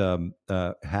shit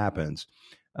happens.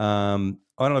 I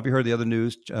don't know if you heard the other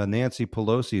news. Nancy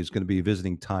Pelosi is going to be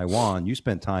visiting Taiwan. You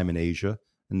spent time in Asia,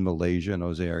 in Malaysia, and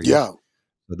those areas. Yeah.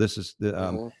 So this is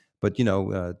the. But you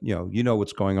know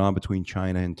what's going on between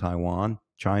China and Taiwan.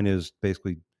 China is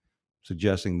basically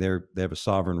suggesting they have a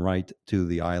sovereign right to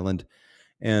the island,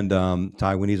 and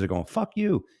Taiwanese are going fuck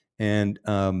you. And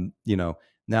now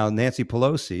Nancy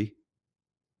Pelosi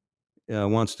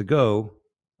wants to go.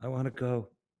 I want to go.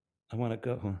 I want to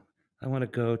go. I want to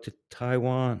go to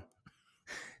Taiwan.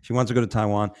 She wants to go to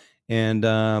Taiwan, and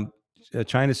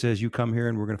China says, "You come here,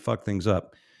 and we're going to fuck things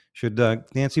up." Should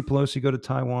Nancy Pelosi go to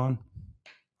Taiwan?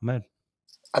 Ahmed?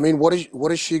 I mean, what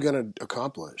is she going to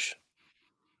accomplish?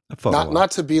 A photo op.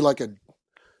 Not to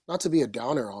be a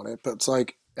downer on it, but it's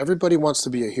like everybody wants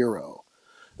to be a hero,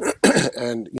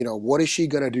 and what is she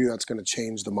going to do that's going to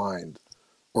change the mind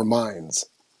or minds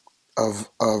of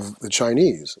the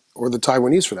Chinese or the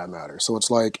Taiwanese for that matter? So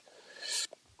it's like,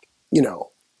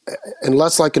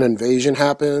 unless like an invasion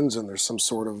happens and there's some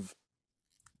sort of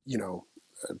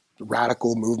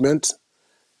radical movement,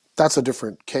 that's a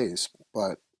different case.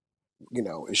 But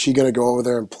is she going to go over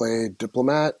there and play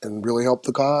diplomat and really help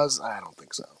the cause? I don't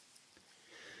think so.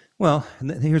 Well,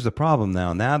 here's the problem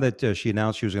now. Now that she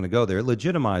announced she was going to go there, it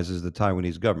legitimizes the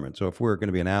Taiwanese government. So if we're going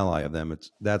to be an ally of them,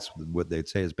 that's what they'd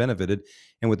say has benefited.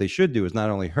 And what they should do is not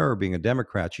only her being a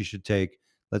Democrat, she should take,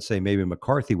 let's say, maybe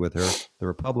McCarthy with her, the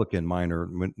Republican minor,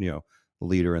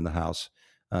 leader in the House.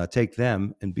 Take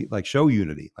them and be like, show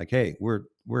unity. Like, hey,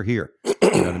 we're here.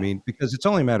 You know what I mean? Because it's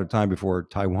only a matter of time before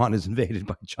Taiwan is invaded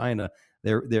by China.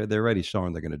 They're already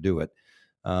showing they're going to do it.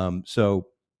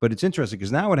 But it's interesting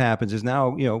because now what happens is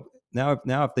now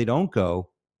if they don't go,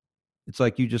 it's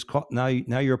like you just call now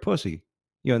you're a pussy.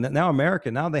 Now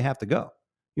America, now they have to go.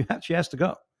 She has to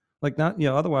go. Like not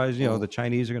otherwise the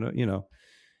Chinese are going to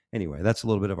Anyway, that's a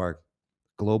little bit of our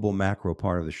global macro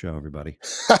part of the show, everybody.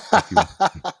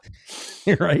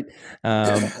 You're right.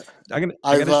 I'm gonna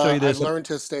show you this. I've learned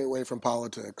to stay away from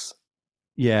politics.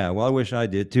 Yeah, well, I wish I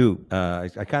did too. I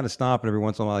kind of stop, and every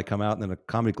once in a while I come out, and then a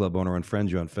comedy club owner unfriends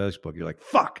you on Facebook. You're like,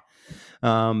 fuck.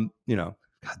 God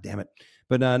damn it.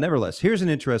 But nevertheless, here's an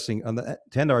interesting to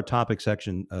end our topic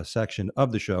section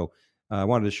of the show. I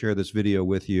wanted to share this video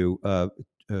with you.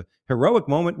 Heroic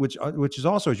moment, which is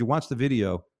also as you watch the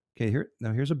video. Okay,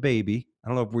 here's a baby. I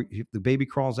don't know if the baby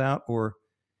crawls out or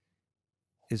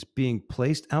is being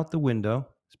placed out the window.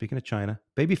 Speaking of China,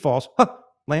 baby falls,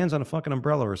 lands on a fucking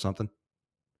umbrella or something.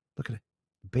 Look at it.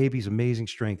 The baby's amazing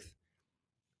strength.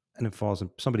 And it falls and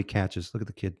somebody catches. Look at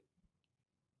the kid.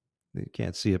 You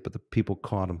can't see it, but the people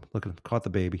caught him. Look at him. Caught the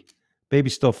baby.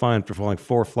 Baby's still fine for falling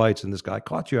 4 flights, and this guy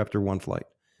caught you after 1 flight.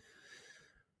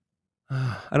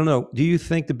 I don't know. Do you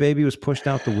think the baby was pushed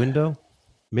out the window?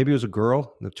 Maybe it was a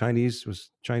girl. The Chinese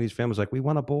family was like, we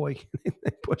want a boy.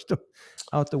 They pushed him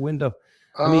out the window.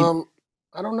 I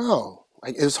don't know.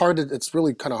 It's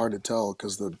really kind of hard to tell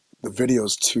because the video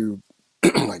is too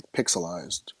like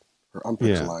pixelized or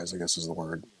unpixelized, I guess is the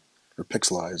word, or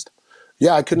pixelized.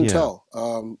 Yeah, I couldn't tell.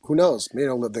 Who knows? They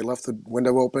left the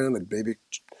window open. The baby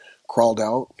crawled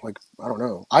out. Like, I don't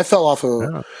know. I fell off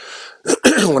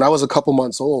when I was a couple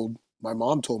months old. My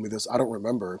mom told me this. I don't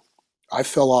remember. I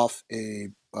fell off a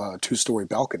 2-story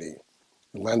balcony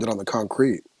and landed on the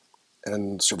concrete.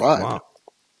 and survived. Wow.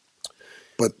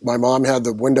 But my mom had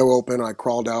the window open. I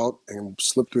crawled out and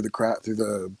slipped through the crack through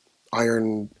the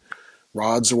iron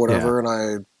rods or Yeah. whatever, and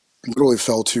I literally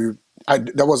fell to.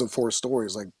 That wasn't 4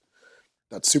 stories like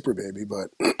that super baby, but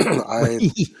I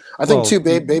think Well, too.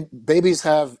 Babies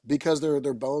have, because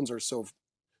their bones are so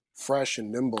fresh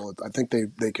and nimble. I think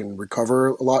they can recover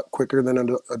a lot quicker than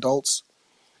adults.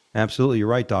 absolutely, you're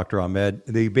right, Dr. Ahmed.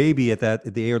 The baby at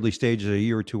the early stages, a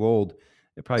year or two old,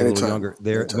 they're probably a little Anytime, younger.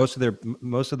 They're anytime.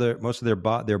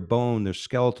 their bone, their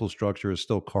skeletal structure is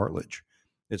still cartilage.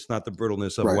 It's not the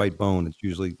brittleness of Right. white bone. It's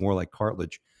usually more like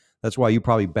cartilage. That's why you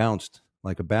probably bounced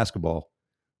like a basketball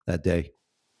that day.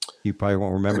 You probably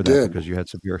won't I remember that did. because you had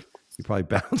severe. You probably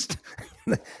bounced.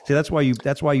 See, that's why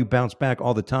you bounce back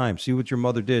all the time. See what your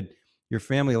mother did. Your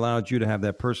family allowed you to have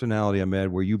that personality,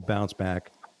 Ahmed, where you bounce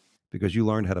back because you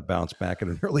learned how to bounce back at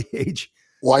an early age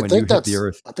Well, when you hit the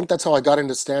earth. I think that's how I got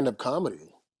into stand-up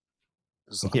comedy.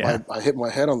 Yeah, I hit my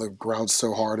head on the ground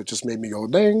so hard it just made me go,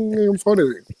 "Dang, I'm funny."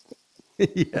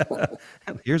 yeah.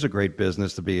 Here's a great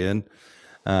business to be in.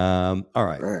 All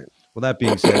right. Right. Well, that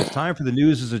being said, it's time for the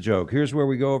news as a joke. Here's where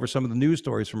we go over some of the news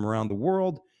stories from around the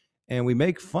world, and we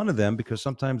make fun of them because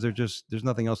sometimes there's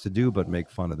nothing else to do but make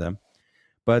fun of them.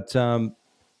 But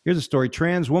here's a story: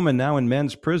 trans woman now in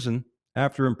men's prison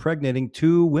after impregnating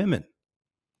 2 women.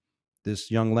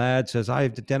 This young lad says, "I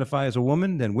identify as a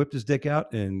woman," then whipped his dick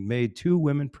out and made 2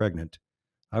 women pregnant.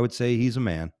 I would say he's a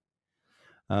man.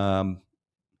 Um,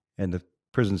 and the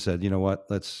prison said, "You know what?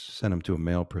 Let's send him to a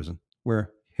male prison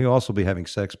where he'll also be having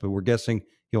sex, but we're guessing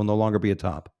he'll no longer be a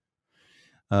top."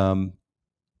 Um,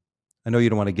 I know you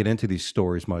don't want to get into these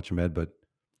stories much, Ahmed, but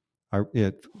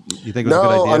you think it was a good No,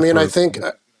 I idea mean, I for? think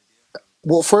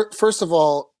well, first of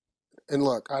all, and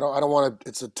look, I don't want to.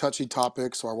 It's a touchy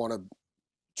topic, so I want to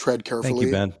tread Thank you,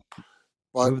 carefully. Ben.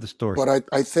 But Move the story.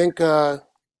 I think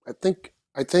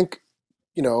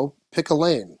pick a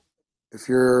lane. If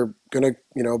you're gonna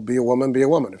be a woman, be a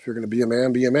woman. If you're gonna be a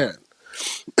man, be a man.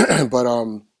 But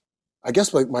I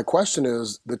guess my question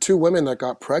is, the 2 women that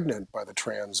got pregnant by the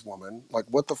trans woman, like,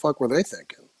 what the fuck were they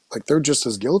thinking? Like, they're just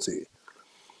as guilty.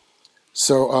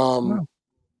 So Well,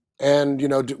 and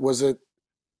was it?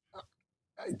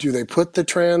 Do they put the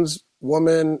trans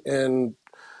woman in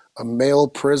a male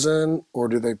prison, or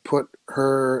do they put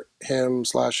her, him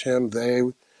slash him, they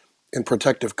in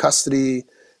protective custody?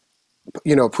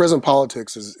 Prison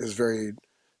politics is very,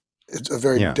 it's a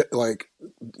very yeah.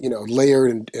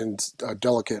 layered and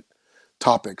delicate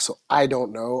topic. So I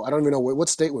don't know. I don't even know what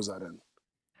state was that in.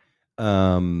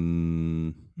 Let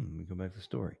me go back to the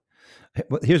story.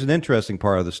 Well, here's an interesting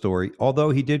part of the story. Although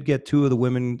he did get 2 of the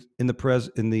women in the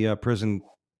prison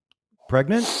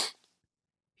pregnant,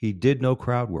 he did no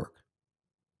crowd work,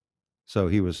 so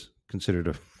he was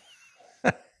considered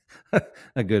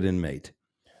a good inmate.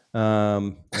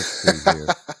 Let's see here.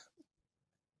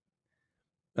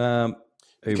 Are you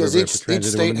Because ready for each transgender women?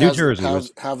 state New has Jersey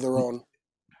was. have their own.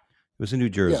 It was in New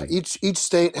Yeah, Jersey. each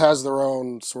state has their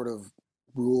own sort of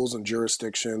rules and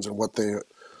jurisdictions and what they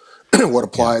what Yeah.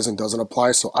 applies and doesn't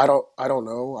apply. So I don't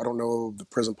know. I don't know the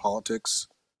prison politics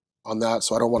on that.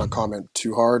 So I don't want to comment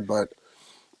too hard. But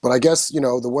I guess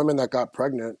the women that got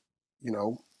pregnant, you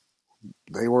know,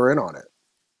 they were in on it.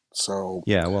 So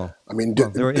Yeah. Well, I mean,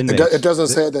 they were it inmates. doesn't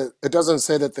say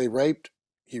that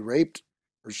he raped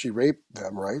or she raped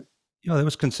them, right? It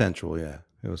was consensual. Yeah,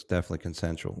 it was definitely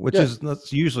consensual. Which Yeah. is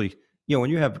that's usually when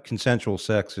you have consensual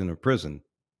sex in a prison.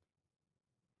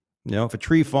 If a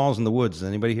tree falls in the woods, does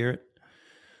anybody hear it?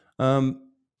 All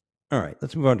right,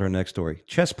 let's move on to our next story.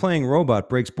 Chess playing robot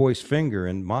breaks boy's finger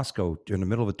in Moscow in the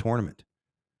middle of a tournament.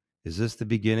 Is this the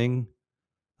beginning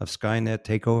of Skynet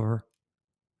takeover?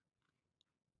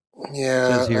 It says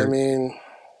Yeah. I here. mean,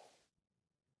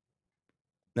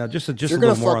 Now, just if just you're a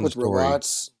gonna little more fuck on the with story.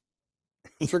 robots,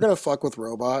 if you're gonna fuck with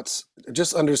robots,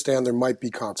 just understand there might be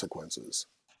consequences.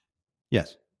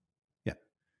 Yes. Yeah.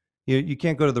 You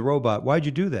can't go to the robot. Why'd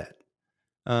you do that?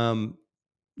 Um,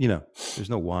 there's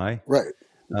no why. Right.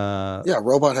 Uh, Yeah.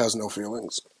 Robot has no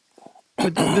feelings.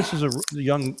 but this is a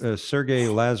young Sergei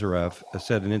Lazarev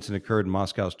said an incident occurred in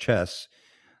Moscow's chess.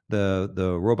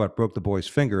 The robot broke the boy's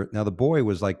finger. Now the boy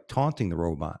was like taunting the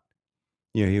robot.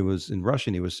 He was in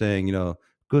Russian. He was saying,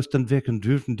 "Gustan Vik and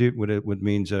Drufendit," what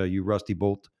means you rusty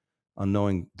bolt,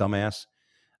 unknowing dumbass.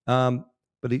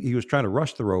 But he was trying to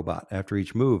rush the robot after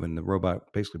each move, and the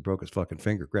robot basically broke his fucking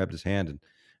finger, grabbed his hand, and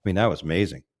I mean that was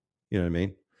amazing. You know what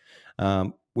I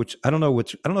mean? Which I don't know. I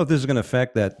don't know if this is going to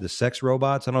affect the sex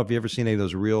robots. I don't know if you ever seen any of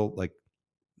those real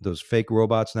those fake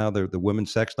robots now. They're the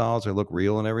women's sex dolls. They look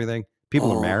real and everything.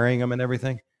 People are Uh, marrying them and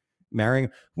everything. Marrying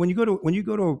when you go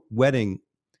to a wedding,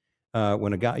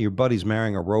 when your buddy's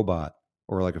marrying a robot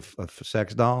or like a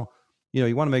sex doll,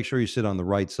 you want to make sure you sit on the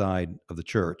right side of the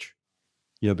church,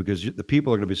 because the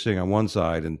people are going to be sitting on one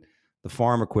side and the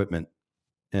farm equipment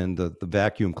and the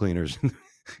vacuum cleaners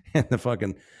and the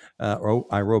fucking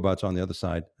iRobots on the other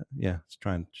side. Yeah, just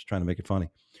trying to make it funny.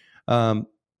 But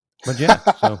yeah,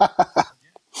 so.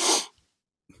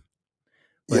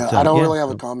 Yeah, I don't really have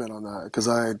a comment on that because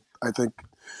I think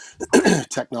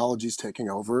technology's taking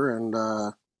over, and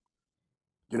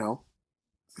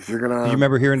if you're gonna you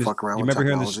remember hearing fuck around you with remember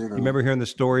hearing technology, this, then you remember hearing the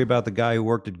story about the guy who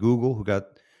worked at Google who got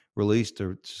released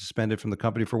or suspended from the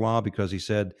company for a while because he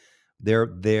said their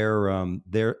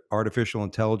artificial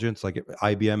intelligence, like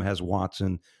IBM has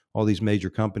Watson, all these major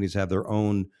companies have their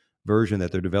own version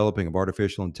that they're developing of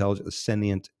artificial intelligence, a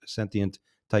sentient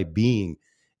type being,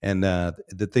 and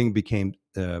the thing became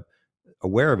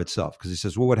aware of itself because he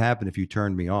says, "What would happen if you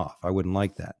turned me off? I wouldn't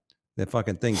like that." That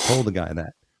fucking thing told the guy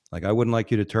that, like, I wouldn't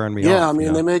like you to turn me off. Yeah, I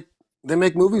mean, they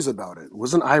make movies about it.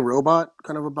 Wasn't iRobot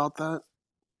kind of about that?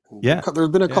 Yeah, there's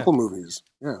been a couple movies.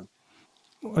 Yeah.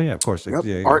 Oh yeah, of course. Yep.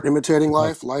 Yeah, art imitating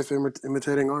life, life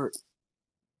imitating art.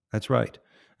 That's right.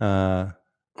 I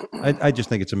just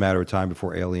think it's a matter of time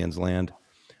before aliens land.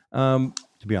 To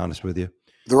be honest with you,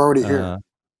 they're already here.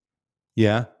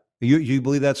 Yeah, you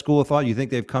believe that school of thought? You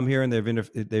think they've come here and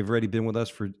they've already been with us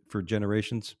for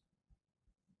generations?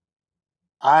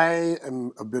 I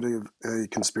am a bit of a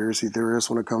conspiracy theorist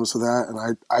when it comes to that,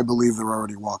 and I believe they're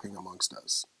already walking amongst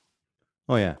us.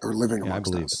 Oh yeah, or living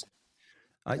amongst us.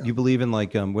 You believe in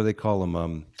like what do they call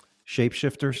them?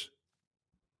 Shapeshifters.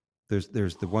 There's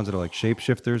the ones that are like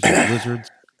shapeshifters, lizards.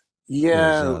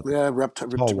 Yeah,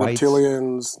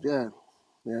 reptilians.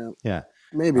 Yeah.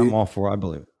 Maybe. I'm all for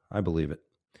it. I believe it.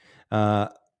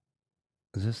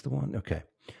 Is this the one? Okay.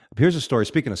 Here's a story.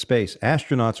 Speaking of space,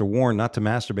 astronauts are warned not to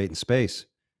masturbate in space,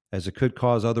 as it could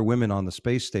cause other women on the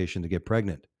space station to get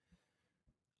pregnant.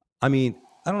 I mean,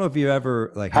 I don't know if you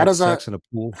ever had sex in a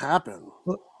pool. Happen?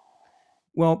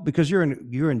 Well, because you're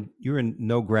in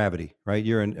no gravity, right?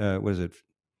 You're in what is it?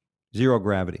 Zero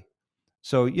gravity.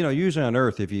 So usually on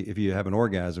Earth, if you have an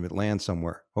orgasm, it lands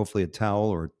somewhere, hopefully a towel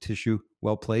or a tissue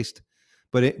well placed.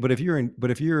 But if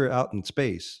you're out in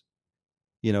space,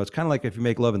 it's kind of like if you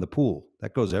make love in the pool,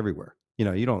 that goes everywhere.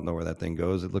 You don't know where that thing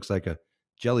goes. It looks like a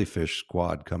jellyfish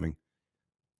squad coming.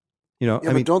 Yeah,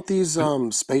 but don't these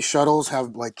space shuttles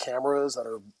have like cameras that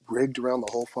are rigged around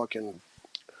the whole fucking?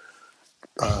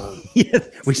 Yeah,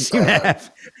 we seem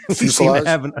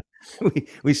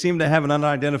to have an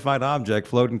unidentified object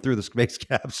floating through the space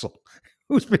capsule.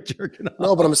 Who's been jerking off?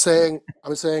 No, but I'm saying,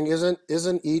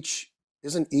 isn't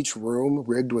each room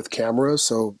rigged with cameras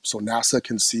so NASA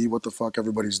can see what the fuck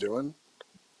everybody's doing?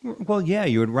 Well, yeah,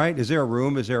 you would, right? Is there a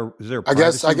room? Is there? I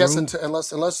guess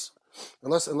unless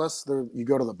you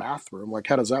go to the bathroom, like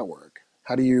how does that work?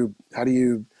 How do you go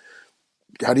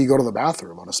to the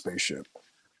bathroom on a spaceship?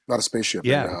 Not a spaceship.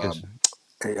 Yeah,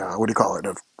 what do you call it?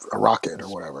 A rocket or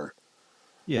whatever.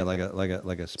 Yeah, like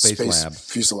a space lab,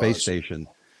 fuselage. Space station.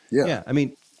 Yeah. I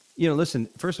mean, listen.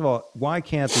 First of all, why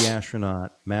can't the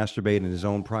astronaut masturbate in his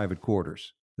own private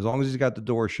quarters as long as he's got the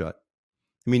door shut?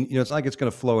 I mean, it's like it's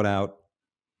going to float out.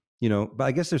 But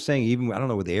I guess they're saying even I don't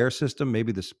know with the air system,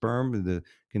 maybe the sperm,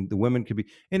 the women could be,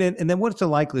 and then what's the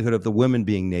likelihood of the women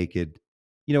being naked?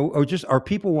 Or just are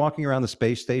people walking around the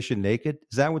space station naked?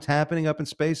 Is that what's happening up in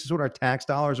space? Is what our tax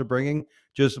dollars are bringing?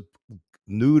 Just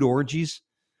nude orgies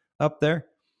up there?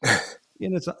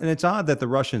 And it's odd that the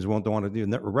Russians don't want to do.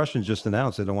 The Russians just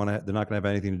announced they're not going to have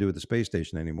anything to do with the space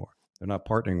station anymore. They're not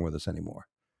partnering with us anymore.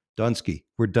 Dunsky,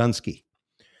 we're Dunsky.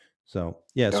 So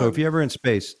yeah. So if you're ever in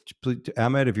space, please,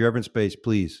 Ahmed, if you're ever in space,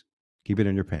 please keep it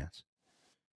in your pants.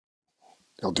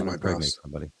 I'll do my best.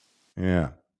 Somebody.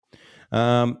 Yeah.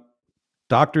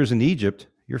 Doctors in Egypt,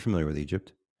 you're familiar with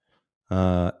Egypt,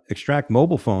 extract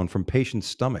mobile phone from patient's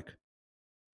stomach.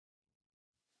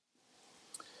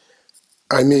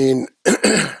 I mean,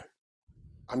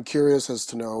 I'm curious as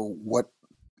to know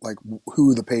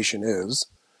who the patient is.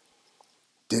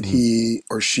 Did he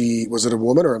or she, was it a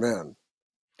woman or a man?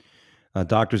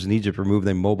 Doctors in Egypt removed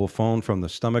a mobile phone from the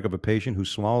stomach of a patient who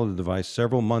swallowed the device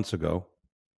several months ago.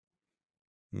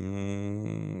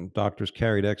 Doctors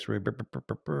carried X-ray. Doesn't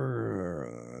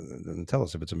tell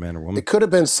us if it's a man or woman. It could have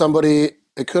been somebody.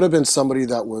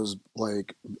 That was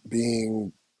like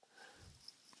being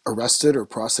arrested or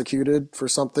prosecuted for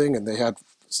something, and they had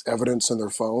evidence in their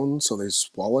phone, so they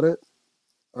swallowed it.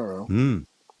 I don't know.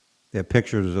 They have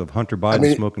pictures of Hunter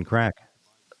Biden smoking crack.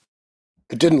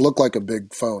 It didn't look like a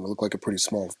big phone. It looked like a pretty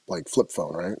small, like flip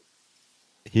phone, right?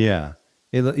 Yeah,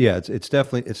 it's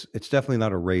definitely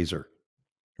not a Razor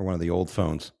or one of the old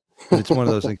phones. But it's one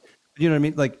of those things. You know what I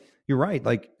mean? Like you're right.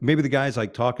 Like maybe the guy's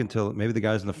like talking to maybe the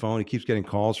guy's on the phone. He keeps getting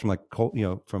calls from like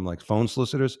from like phone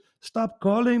solicitors. Stop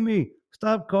calling me.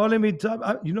 Stop calling me.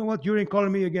 You know what? You ain't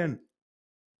calling me again.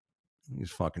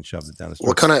 He's fucking shoved it down his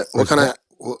throat.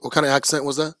 What kind of accent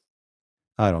was that?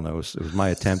 I don't know. It was my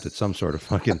attempt at some sort of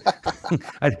fucking.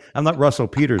 I'm not Russell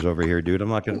Peters over here, dude. I'm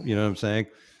not gonna. You know what I'm saying?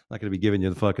 I'm not gonna be giving you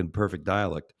the fucking perfect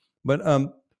dialect. But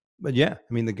yeah,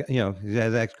 I mean the guy.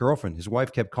 His ex girlfriend, his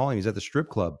wife kept calling. He's at the strip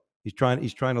club. He's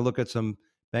trying to look at some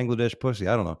Bangladesh pussy.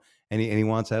 I don't know, and he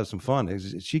wants to have some fun.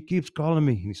 She keeps calling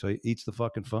me, and so he eats the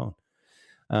fucking phone.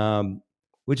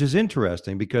 Which is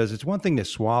interesting because it's one thing to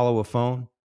swallow a phone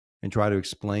and try to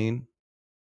explain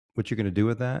what you're going to do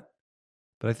with that.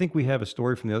 But I think we have a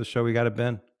story from the other show we got at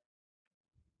Ben.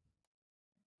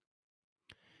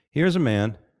 Here's a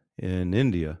man in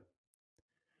India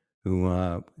who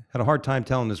had a hard time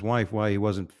telling his wife why he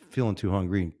wasn't feeling too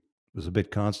hungry, was a bit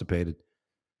constipated.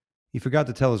 He forgot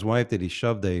to tell his wife that he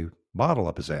shoved a bottle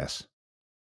up his ass.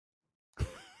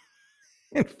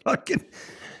 And fucking...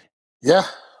 Yeah.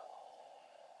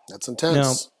 That's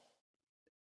intense.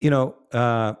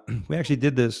 Now, we actually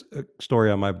did this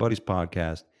story on my buddy's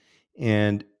podcast,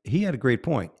 and he had a great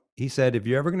point. He said, if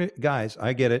you're ever going to, guys,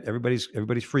 I get it. Everybody's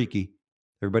freaky.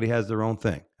 Everybody has their own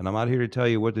thing. And I'm not here to tell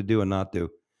you what to do and not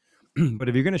do. But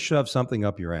if you're going to shove something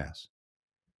up your ass,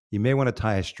 you may want to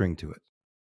tie a string to it.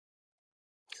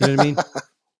 You know what I mean?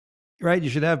 Right?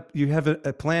 You have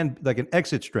a plan, like an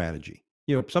exit strategy.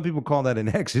 Some people call that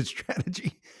an exit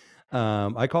strategy.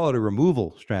 I call it a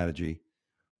removal strategy.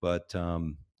 But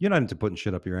you're not into putting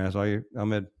shit up your ass, are you,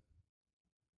 Ahmed?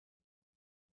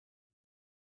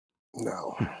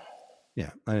 No.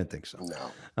 Yeah, I didn't think so.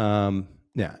 No.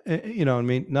 Yeah, I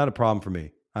mean, not a problem for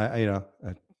me. I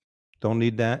don't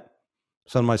need that.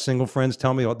 Some of my single friends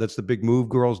tell me that's the big move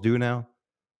girls do now.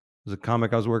 There's a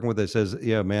comic I was working with that says,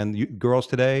 yeah, man, girls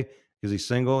today, because he's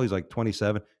single, he's like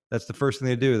 27. That's the first thing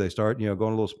they do. They start, going a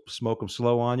little smoke them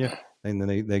slow on you. And then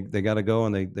they got to go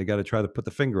and they got to try to put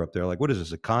the finger up there. Like, what is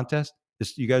this, a contest?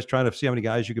 You guys trying to see how many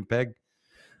guys you can peg?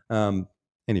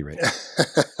 Any rate.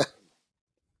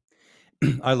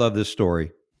 I love this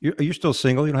story. You're still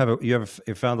single? You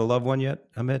haven't found a loved one yet,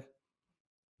 Ahmed?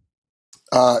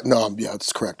 No, yeah,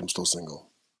 that's correct. I'm still single.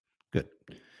 Good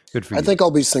for you. I think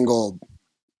I'll be single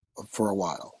for a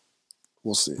while.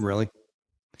 We'll see. Really?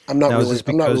 I'm not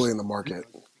really in the market.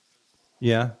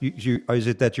 Yeah. Is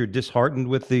it that you're disheartened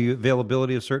with the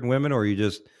availability of certain women, or you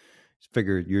just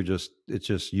figure it's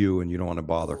just you and you don't want to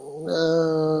bother?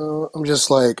 I'm just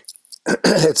like,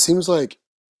 it seems like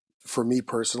for me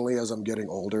personally, as I'm getting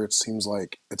older, it seems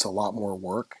like it's a lot more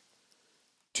work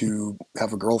to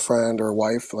have a girlfriend or a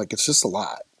wife. Like, it's just a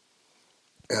lot.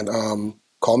 And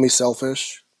call me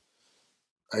selfish.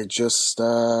 I just,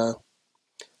 I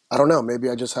don't know. Maybe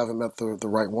I just haven't met the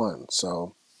right one.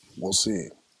 So we'll see.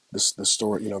 The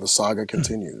story, the saga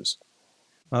continues.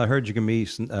 Well, I heard you can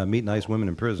meet nice women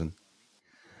in prison.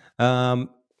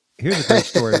 Here's a great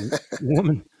story.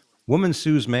 Woman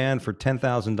sues man for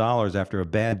 $10,000 after a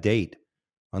bad date.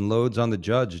 Unloads on the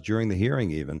judge during the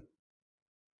hearing even.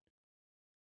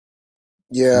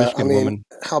 Yeah, Michigan woman.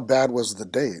 How bad was the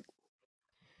date?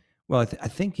 Well, I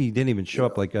think he didn't even show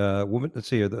up. Like a woman, let's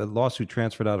see, the lawsuit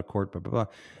transferred out of court, blah, blah,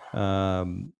 blah.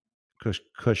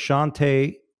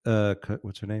 Kashante,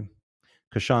 what's her name?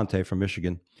 Kashante from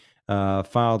Michigan,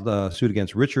 filed a suit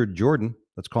against Richard Jordan,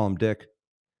 let's call him Dick,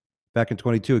 back in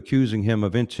 22, accusing him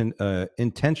of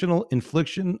intentional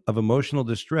infliction of emotional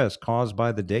distress caused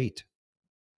by the date.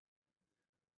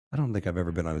 I don't think I've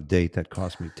ever been on a date that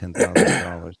cost me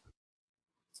 $10,000.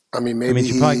 I mean, maybe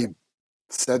he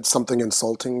said something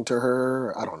insulting to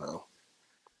her. I don't know.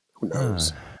 Who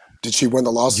knows? Did she win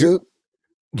the lawsuit?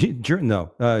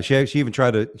 No. She even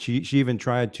tried to. She even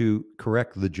tried to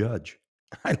correct the judge.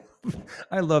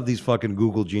 I love these fucking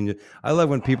Google genius. I love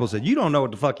when people say, "You don't know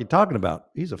what the fuck you're talking about."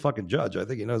 He's a fucking judge. I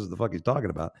think he knows what the fuck he's talking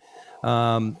about.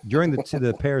 During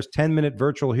the pair's 10-minute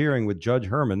virtual hearing with Judge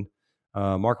Herman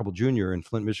Markable Jr. in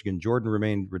Flint, Michigan, Jordan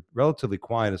remained relatively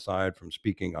quiet aside from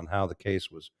speaking on how the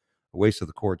case was a waste of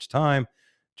the court's time.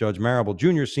 Judge Marable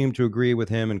Jr. seemed to agree with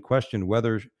him and questioned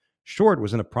whether Short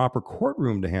was in a proper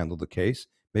courtroom to handle the case.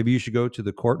 Maybe you should go to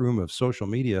the courtroom of social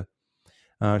media.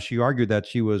 She argued that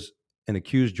she was and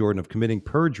accused Jordan of committing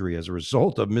perjury as a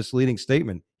result of misleading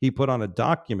statement he put on a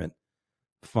document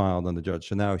filed on the judge.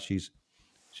 So now she's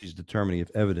determining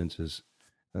if evidence is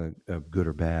good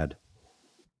or bad.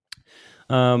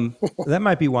 That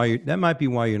might be why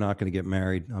you're not going to get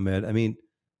married, Ahmed. I mean,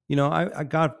 I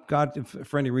got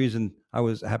for any reason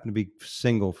happened to be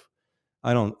single.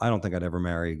 I don't think I'd ever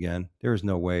marry again. There is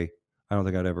no way. I don't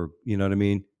think I'd ever. You know what I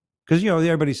mean? Because,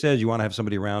 everybody says you want to have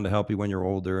somebody around to help you when you're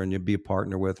older and you be a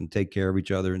partner with and take care of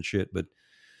each other and shit. But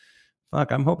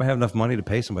fuck, I'm hoping I have enough money to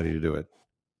pay somebody to do it.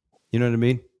 You know what I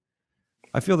mean?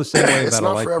 I feel the same way It's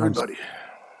about a not for lifetime. everybody.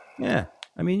 Yeah.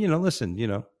 I mean, listen,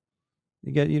 you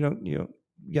get, you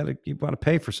want to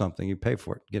pay for something, you pay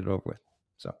for it, get it over with.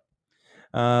 So,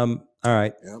 all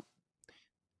right. Yep.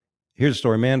 Here's a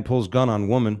story. Man pulls gun on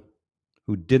woman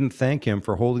who didn't thank him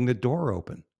for holding the door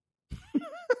open.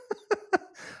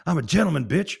 I'm a gentleman,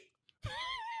 bitch.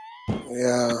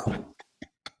 Yeah.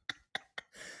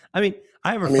 I mean,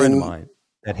 I have a friend of mine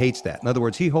that hates that. In other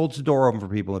words, he holds the door open for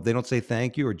people. If they don't say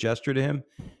thank you or gesture to him,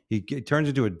 he turns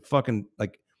into a fucking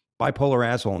like bipolar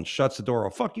asshole and shuts the door.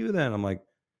 Oh, fuck you then. I'm like,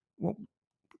 well,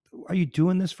 are you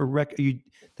doing this for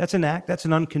that's an act. That's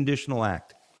an unconditional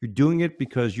act. You're doing it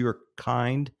because you're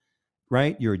kind,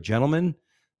 right? You're a gentleman.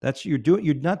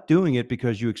 You're not doing it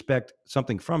because you expect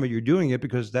something from it. You're doing it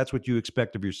because that's what you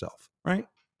expect of yourself, right?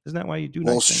 Isn't that why you do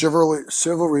nice things?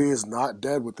 Chivalry is not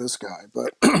dead with this guy.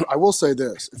 But I will say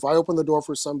this: if I open the door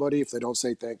for somebody, if they don't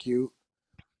say thank you,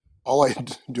 all I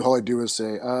do is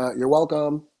say, "You're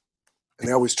welcome," and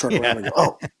they always turn around and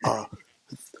go, "Oh,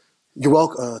 you're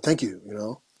welcome. Thank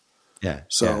you." Yeah.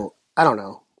 So I don't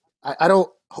know. I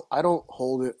don't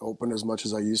hold it open as much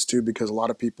as I used to because a lot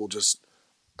of people just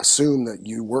assume that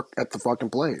you work at the fucking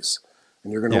place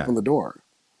and you're going to open the door.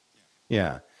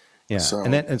 Yeah. Yeah. So,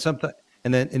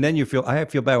 and then you feel, I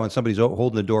feel bad when somebody's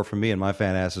holding the door for me and my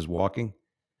fat ass is walking,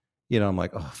 I'm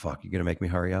like, oh fuck, you're going to make me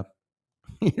hurry up.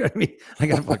 You know what I mean? I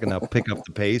got to fucking pick up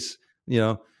the pace,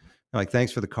 I'm like,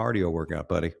 thanks for the cardio workout,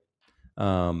 buddy.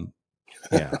 Yeah.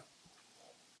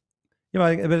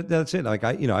 But that's it. Like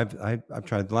I've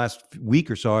tried the last week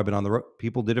or so. I've been on the road.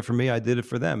 People did it for me. I did it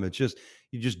for them. It's just,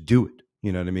 you just do it.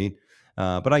 You know what I mean?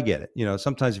 But I get it.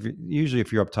 Sometimes usually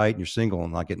if you're uptight and you're single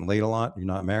and not getting laid a lot, you're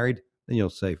not married, then you'll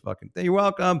say fucking, you're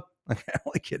welcome. Like, I'm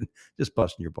only kidding. Just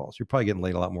busting your balls. You're probably getting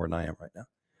laid a lot more than I am right now.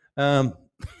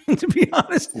 To be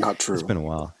honest, not true. It's been a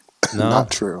while. No,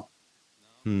 not true.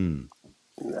 No.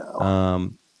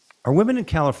 Are women in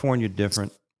California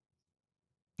different?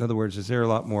 In other words, is there a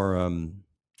lot more?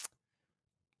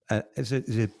 Is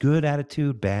it good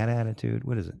attitude, bad attitude?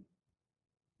 What is it?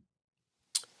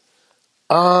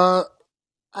 I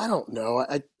don't know.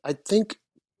 I think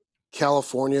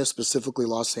California, specifically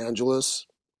Los Angeles,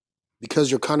 because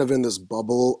you're kind of in this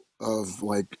bubble of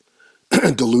like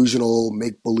delusional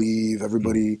make believe.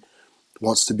 Everybody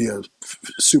wants to be a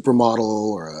supermodel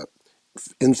or a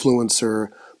influencer.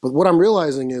 But what I'm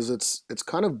realizing is it's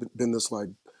kind of been this like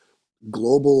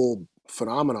global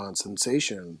phenomenon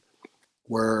sensation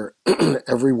where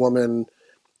every woman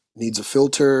needs a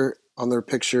filter on their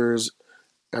pictures.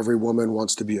 Every woman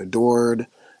wants to be adored.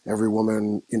 Every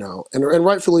woman, and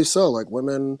rightfully so. Like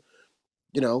women,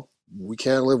 we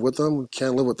can't live with them. We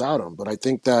can't live without them. But I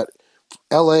think that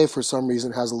LA, for some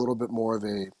reason, has a little bit more of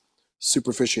a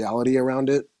superficiality around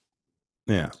it.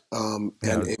 Yeah. And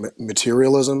a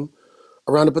materialism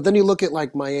around it. But then you look at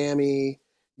like Miami,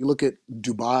 you look at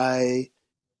Dubai,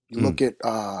 you look at,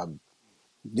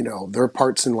 there are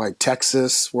parts in like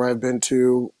Texas where I've been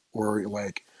to where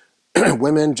like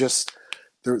women just,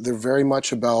 they're very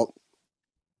much about,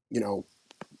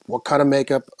 what kind of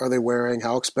makeup are they wearing?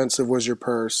 How expensive was your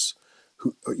purse?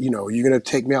 Who, you're going to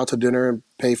take me out to dinner and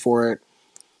pay for it.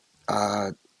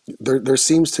 There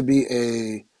seems to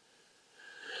be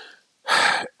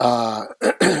I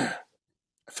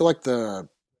feel like the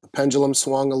pendulum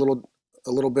swung a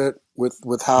little bit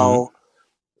with how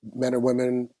men and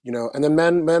women, and then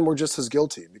men were just as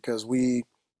guilty because we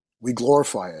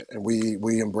glorify it and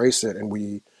we embrace it and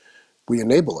we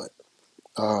enable it.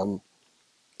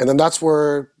 And then that's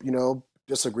where,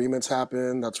 disagreements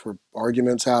happen. That's where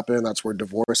arguments happen. That's where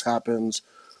divorce happens.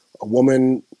 A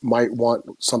woman might want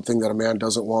something that a man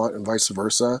doesn't want and vice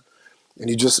versa.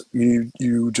 And you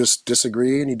just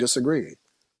disagree and you disagree.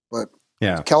 But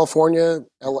California,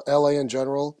 LA in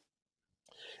general,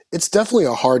 it's definitely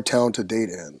a hard town to date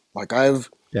in. Like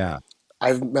I've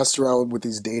messed around with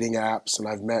these dating apps and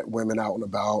I've met women out and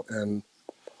about and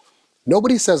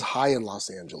nobody says hi in Los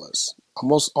Angeles.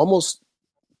 Almost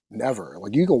never.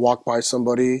 Like you can walk by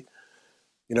somebody,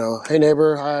 hey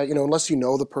neighbor, hi, unless you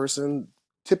know the person,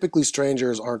 typically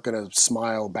strangers aren't going to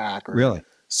smile back or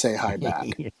say hi back.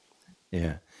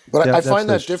 Yeah. But I find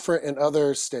that different in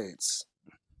other states.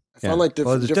 I find like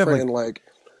different in like.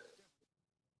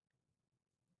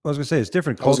 I was going to say it's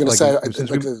different. I was going to say, I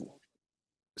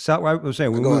was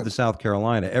saying we moved to South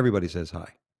Carolina. Everybody says hi.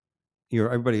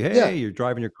 Everybody. Hey, you're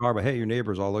driving your car, but hey, your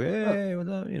neighbors all look. Hey, what's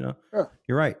up?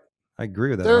 You're right. I agree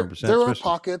with that 100%. There are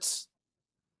pockets.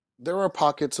 there are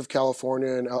pockets of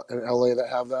California and LA that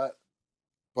have that,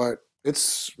 but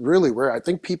it's really rare. I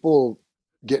think people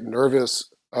get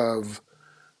nervous of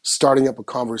starting up a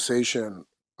conversation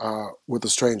with a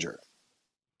stranger.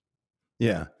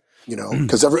 Yeah.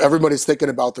 Because everybody's thinking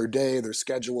about their day, their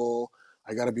schedule.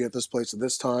 I got to be at this place at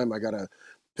this time. I got to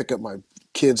pick up my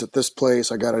kids at this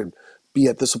place. I got to be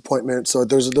at this appointment. So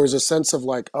there's a sense of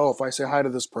like, oh, if I say hi to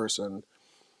this person,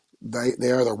 they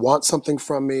either want something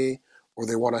from me or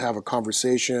they want to have a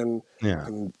conversation, Yeah.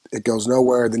 and it goes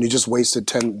nowhere. Then you just wasted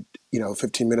 10,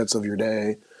 15 minutes of your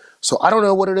day. So I don't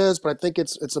know what it is, but I think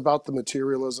it's about the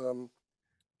materialism.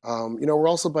 We're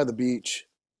also by the beach.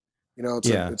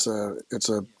 Yeah.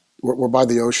 We're by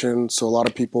the ocean, so a lot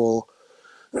of people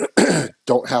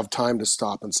don't have time to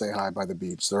stop and say hi by the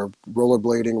beach. They're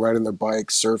rollerblading, riding their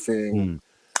bikes, surfing, Mm.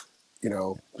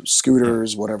 Yeah.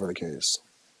 scooters, whatever the case.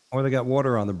 Or they got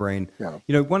water on the brain. Yeah.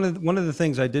 One of the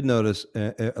things I did notice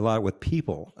a lot with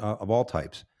people of all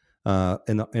types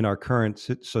in our current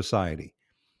society,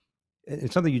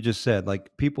 it's something you just said.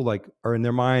 Like people like are in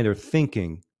their mind are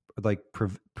thinking like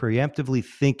preemptively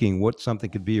thinking what something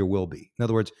could be or will be. In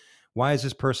other words, why is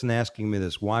this person asking me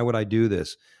this? Why would I do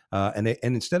this? And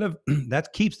instead of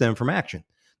that keeps them from action.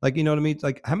 Like, you know what I mean?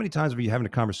 Like, how many times have you having a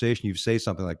conversation? You say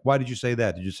something like, "Why did you say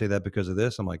that? Did you say that because of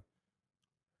this?" I'm like,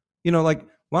 like,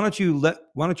 why don't you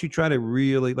try to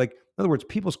really, like, in other words,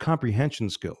 people's comprehension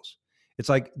skills. It's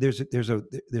like there's a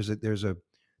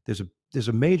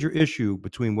major issue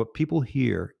between what people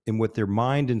hear and what their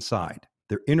mind inside,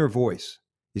 their inner voice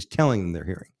is telling them they're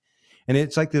hearing. And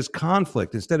it's like this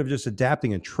conflict instead of just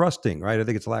adapting and trusting, right? I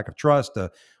think it's a lack of trust,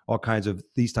 all kinds of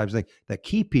these types of things that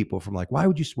keep people from like, why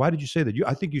did you say that?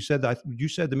 I think you said that you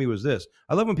said to me was this.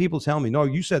 I love when people tell me, no,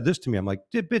 you said this to me. I'm like,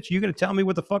 bitch, you going to tell me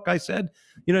what the fuck I said?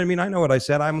 You know what I mean? I know what I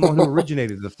said. I'm the one who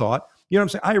originated the thought. You know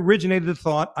what I'm saying? I originated the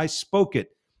thought. I spoke it.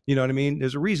 You know what I mean?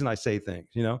 There's a reason I say things,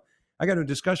 I got into a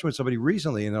discussion with somebody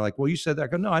recently and they're like, well, you said that. I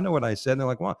go, no, I know what I said. And they're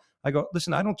like, well, I go,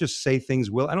 listen, I don't just say things.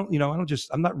 I'm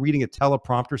not reading a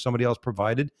teleprompter somebody else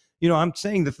provided. I'm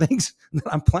saying the things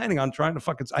that I'm planning on trying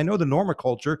to I know the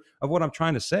normaculture of what I'm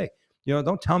trying to say.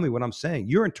 Don't tell me what I'm saying.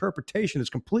 Your interpretation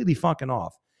is completely fucking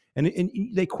off. And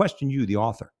they question you, the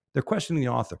author. They're questioning the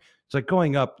author. It's like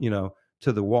going up,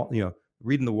 to the wall,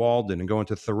 reading the Walden and going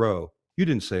to Thoreau. You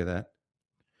didn't say that.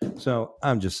 So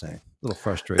I'm just saying, a little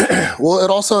frustrated. Well,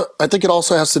 I think it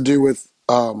also has to do with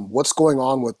what's going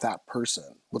on with that person,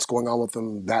 what's going on with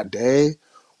them that day,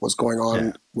 what's going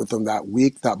on with them that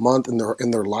week, that month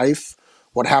in their life,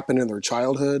 what happened in their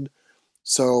childhood.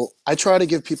 So I try to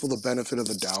give people the benefit of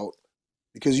the doubt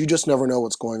because you just never know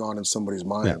what's going on in somebody's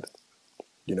mind.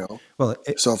 Well,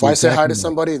 so if I say hi to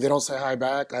somebody, they don't say hi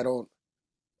back. I don't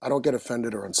get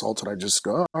offended or insulted. I just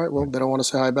go, all right, well, they don't want to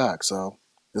say hi back. So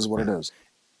this is what it is.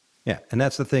 Yeah. And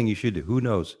that's the thing you should do. Who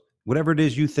knows? Whatever it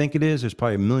is you think it is, there's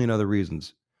probably a million other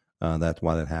reasons that's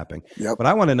why that happened. Yep. What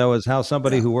I want to know is how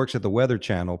somebody who works at the Weather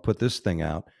Channel put this thing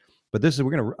out. But this is,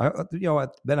 we're going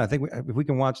to, Ben, I think if we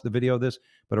can watch the video of this,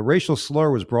 but a racial slur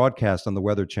was broadcast on the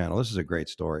Weather Channel. This is a great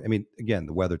story. I mean, again,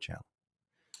 the Weather Channel.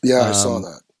 Yeah, I saw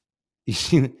that. You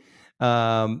seen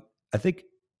I think,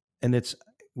 and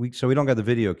so we don't got the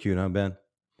video queued, huh, Ben?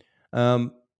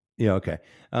 Yeah, okay.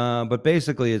 But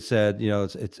basically it said,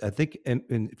 it's I think,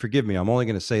 and forgive me, I'm only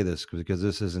going to say this because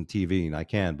this isn't TV and I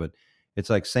can, but it's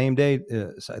like same day.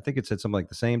 I think it said something like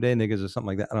the same day niggas or something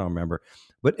like that. I don't remember.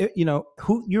 But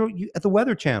who you at the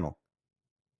Weather Channel,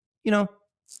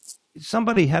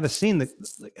 somebody had a scene that,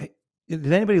 hey,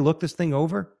 did anybody look this thing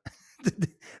over?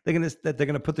 they're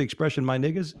gonna put the expression "my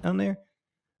niggas" on there.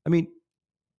 I mean,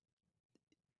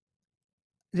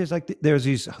 there's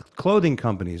these clothing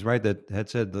companies, right, that had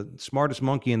said the smartest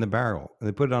monkey in the barrel, and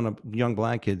they put it on a young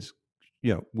black kids,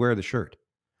 wear the shirt.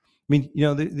 I mean,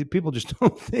 the people just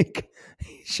don't think.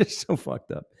 It's just so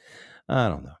fucked up. I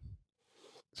don't know.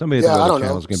 Somebody at the Weather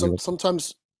Channel is going to be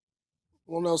sometimes.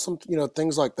 Well, no,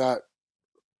 things like that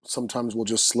sometimes will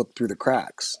just slip through the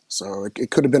cracks. So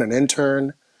it could have been an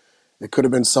intern. It could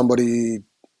have been somebody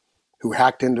who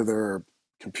hacked into their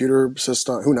computer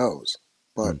system. Who knows?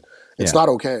 But it's not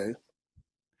okay.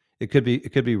 It could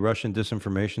be Russian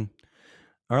disinformation.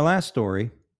 Our last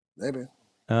story. Maybe.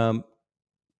 If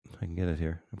I can get it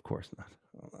here. Of course not.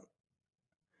 Hold on.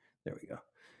 There we go.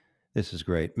 This is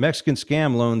great. Mexican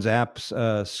scam loan apps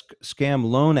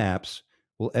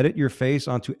will edit your face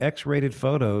onto X-rated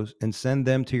photos and send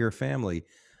them to your family.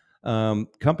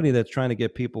 Company that's trying to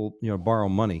get people, borrow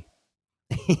money.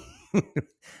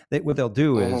 What they'll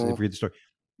do is, if you read the story,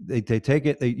 they take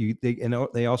it.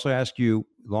 They also ask you,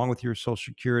 along with your Social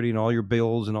Security and all your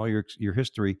bills and all your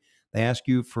history, they ask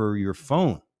you for your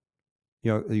phone.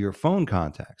 your phone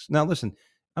contacts. Now, listen,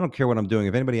 I don't care what I'm doing.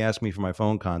 If anybody asks me for my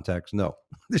phone contacts, no,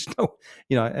 there's no,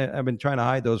 I've been trying to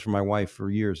hide those from my wife for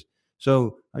years.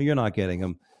 So you're not getting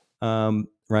them,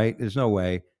 right? There's no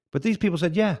way. But these people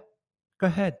said, yeah, go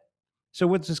ahead. So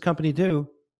what does this company do?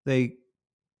 They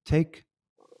take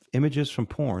images from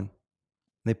porn.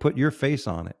 They put your face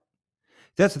on it.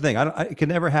 That's the thing. It can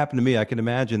never happen to me. I can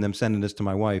imagine them sending this to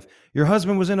my wife. Your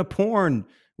husband was in a porn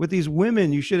with these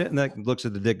women. You should. And that looks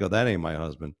at the dick. Go, that ain't my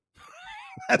husband.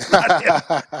 That's not him.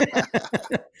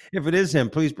 If it is him,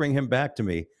 please bring him back to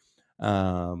me.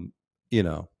 You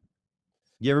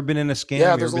ever been in a scam?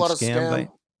 Yeah, You there's a ever lot been of scammed by?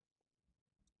 scam.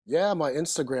 Yeah, my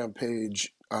Instagram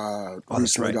page That's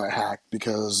recently right. got hacked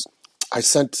because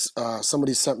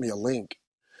somebody sent me a link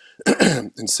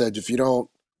and said, if you don't,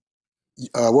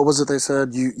 what was it they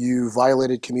said? You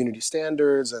violated community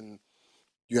standards and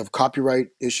you have copyright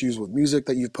issues with music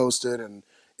that you've posted, and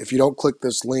if you don't click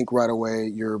this link right away,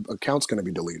 your account's going to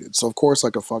be deleted. So of course,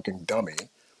 like a fucking dummy,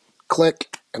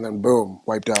 click, and then boom,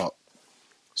 wiped out.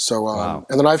 So Wow.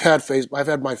 and then I've had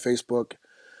my Facebook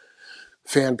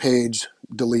fan page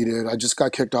deleted. I just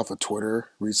got kicked off of Twitter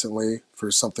recently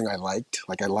for something I liked.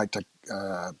 Like I liked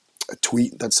a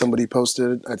tweet that somebody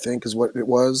posted, I think is what it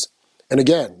was. And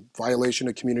again, violation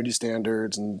of community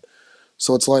standards. And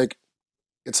so it's like,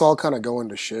 it's all kind of going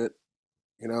to shit,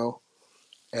 you know?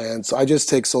 And so I just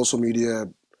take social media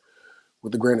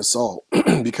with a grain of salt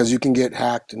because you can get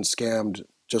hacked and scammed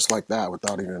just like that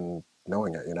without even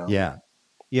knowing it, you know? Yeah.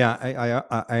 Yeah,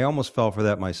 I almost fell for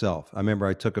that myself. I remember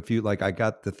I took a few, like I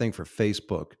got the thing for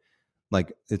Facebook,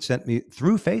 like it sent me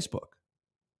through Facebook.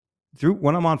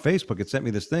 When I'm on Facebook, it sent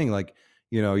me this thing like,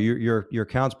 your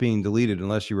account's being deleted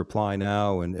unless you reply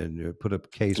now and put a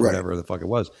case, Right. whatever the fuck it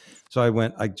was.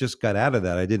 So I just got out of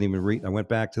that. I didn't even read. I went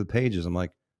back to the pages. I'm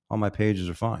like, all my pages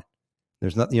are fine.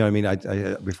 There's nothing, I mean, I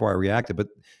before I reacted, but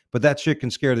that shit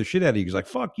can scare the shit out of you. He's like,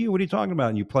 fuck you. What are you talking about?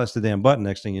 And you press the damn button.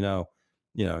 Next thing you know,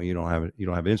 you don't have it. You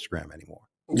don't have Instagram anymore.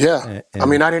 Yeah. And I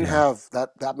mean, I didn't have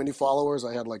that many followers.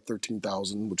 I had like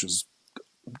 13,000, which is,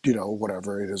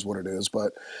 whatever, it is what it is.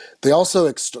 But they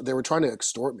also, they were trying to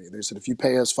extort me. They said, if you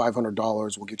pay us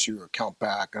 $500, we'll get your account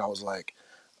back. And I was like,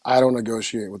 I don't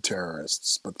negotiate with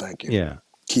terrorists, but thank you. Yeah.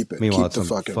 Keep it. Meanwhile,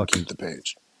 Keep the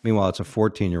page. Meanwhile, it's a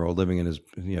 14-year-old living in his,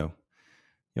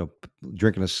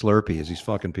 drinking a Slurpee as he's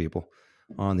fucking people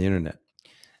on the internet.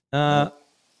 Well,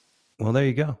 there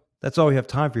you go. That's all we have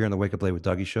time for here on the Wake Up Late with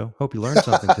Dougie show. Hope you learned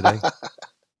something today.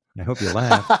 I hope you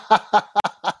laughed.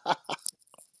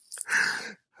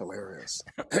 Hilarious.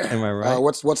 Am I right?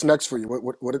 What's next for you?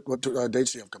 What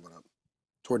dates do you have coming up?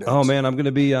 Tour dates. Oh man, I'm going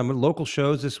to be local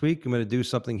shows this week. I'm going to do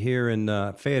something here in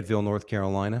Fayetteville, North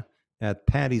Carolina, at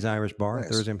Patty's Irish Bar. Nice.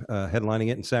 Thursday, headlining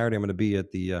it, and Saturday I'm going to be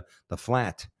at the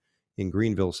Flat in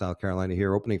Greenville, South Carolina.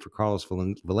 Here, opening for Carlos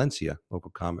Valencia, local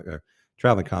comic,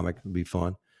 traveling comic. It'll be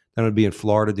fun. Then I'll be in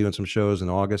Florida doing some shows in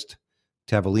August.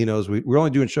 Tavolino's. We're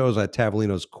only doing shows at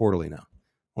Tavolino's quarterly now,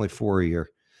 only 4 a year.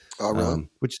 Oh, really?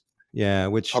 Which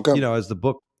Okay. as the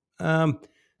book,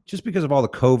 just because of all the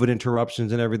COVID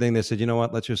interruptions and everything, they said, you know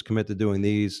what, let's just commit to doing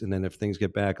these, and then if things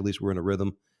get back, at least we're in a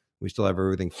rhythm. We still have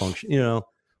everything function,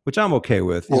 which I'm okay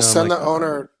with. Well, send the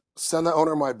owner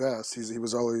my best. He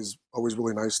was always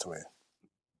really nice to me.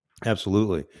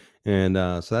 Absolutely. And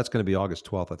so that's going to be August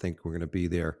 12th. I think we're going to be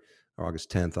there, or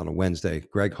August 10th on a Wednesday.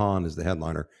 Greg Hahn is the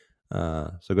headliner.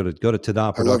 So go to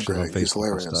Tada Productions on Facebook. He's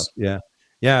hilarious. And stuff. Yeah.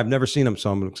 Yeah, I've never seen him,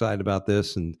 so I'm excited about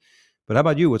this. But how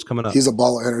about you? What's coming up? He's a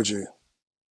ball of energy.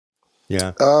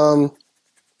 Yeah. What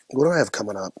do I have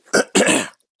coming up?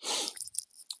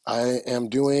 I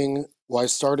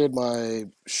started my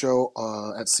show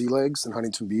at Sea Legs in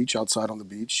Huntington Beach, outside on the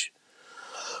beach.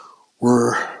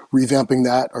 We're revamping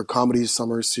that, our comedy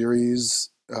summer series,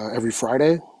 every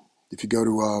Friday. If you go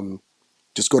to,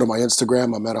 just go to my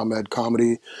Instagram, Ahmed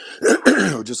Comedy,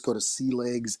 or just go to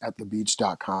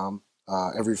sealegsatthebeach.com.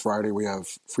 Every Friday we have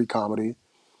free comedy.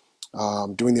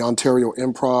 Doing the Ontario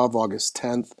Improv, August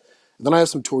 10th. And then I have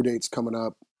some tour dates coming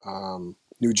up.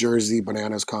 New Jersey,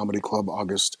 Bananas Comedy Club,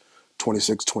 August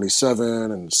 26,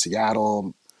 27, and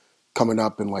Seattle coming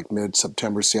up in like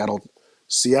mid-September. Seattle,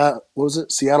 what was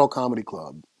it? Seattle Comedy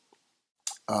Club,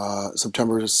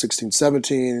 September 16,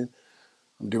 17.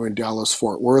 I'm doing Dallas,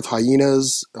 Fort Worth,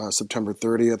 Hyenas, September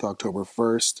 30th, October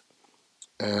 1st.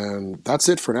 And that's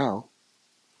it for now.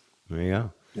 There you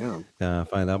go. Yeah.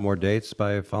 Find out more dates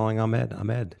by following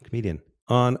Ahmed, comedian,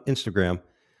 on Instagram.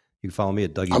 You can follow me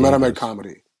at Dougie. Ahmed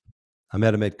Comedy.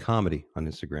 Ahmed Comedy on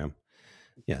Instagram.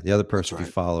 Yeah, the other person, if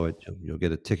you follow it, you'll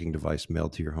get a ticking device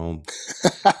mailed to your home.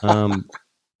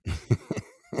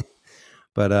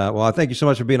 But well, I thank you so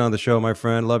much for being on the show, my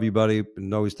friend. Love you, buddy.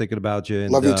 And always thinking about you.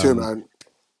 And Love you too, man.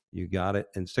 you got it.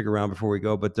 And stick around before we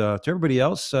go. But to everybody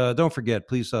else, don't forget,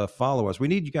 please follow us. We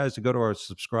need you guys to go to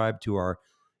subscribe to our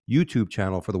YouTube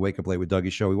channel for the Wake Up Late with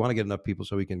Dougie show. We want to get enough people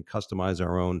so we can customize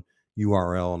our own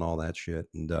URL and all that shit.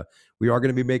 And we are going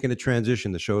to be making a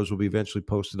transition. The shows will be eventually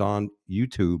posted on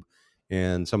YouTube,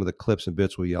 and some of the clips and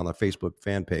bits will be on the Facebook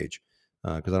fan page,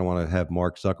 because I don't want to have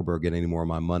Mark Zuckerberg get any more of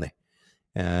my money.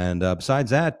 And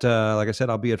besides that, like I said,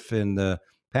 I'll be at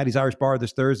Patty's Irish Bar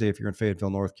this Thursday if you're in Fayetteville,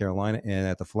 North Carolina, and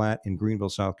at the Flat in Greenville,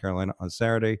 South Carolina on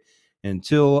Saturday.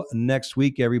 Until next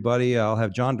week, everybody, I'll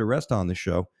have John DeResta on the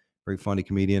show. Very funny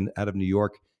comedian out of New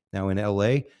York, now in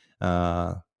L.A.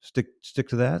 Stick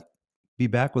to that. Be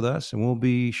back with us, and we'll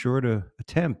be sure to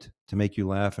attempt to make you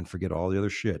laugh and forget all the other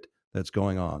shit that's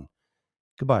going on.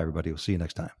 Goodbye, everybody. We'll see you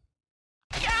next time.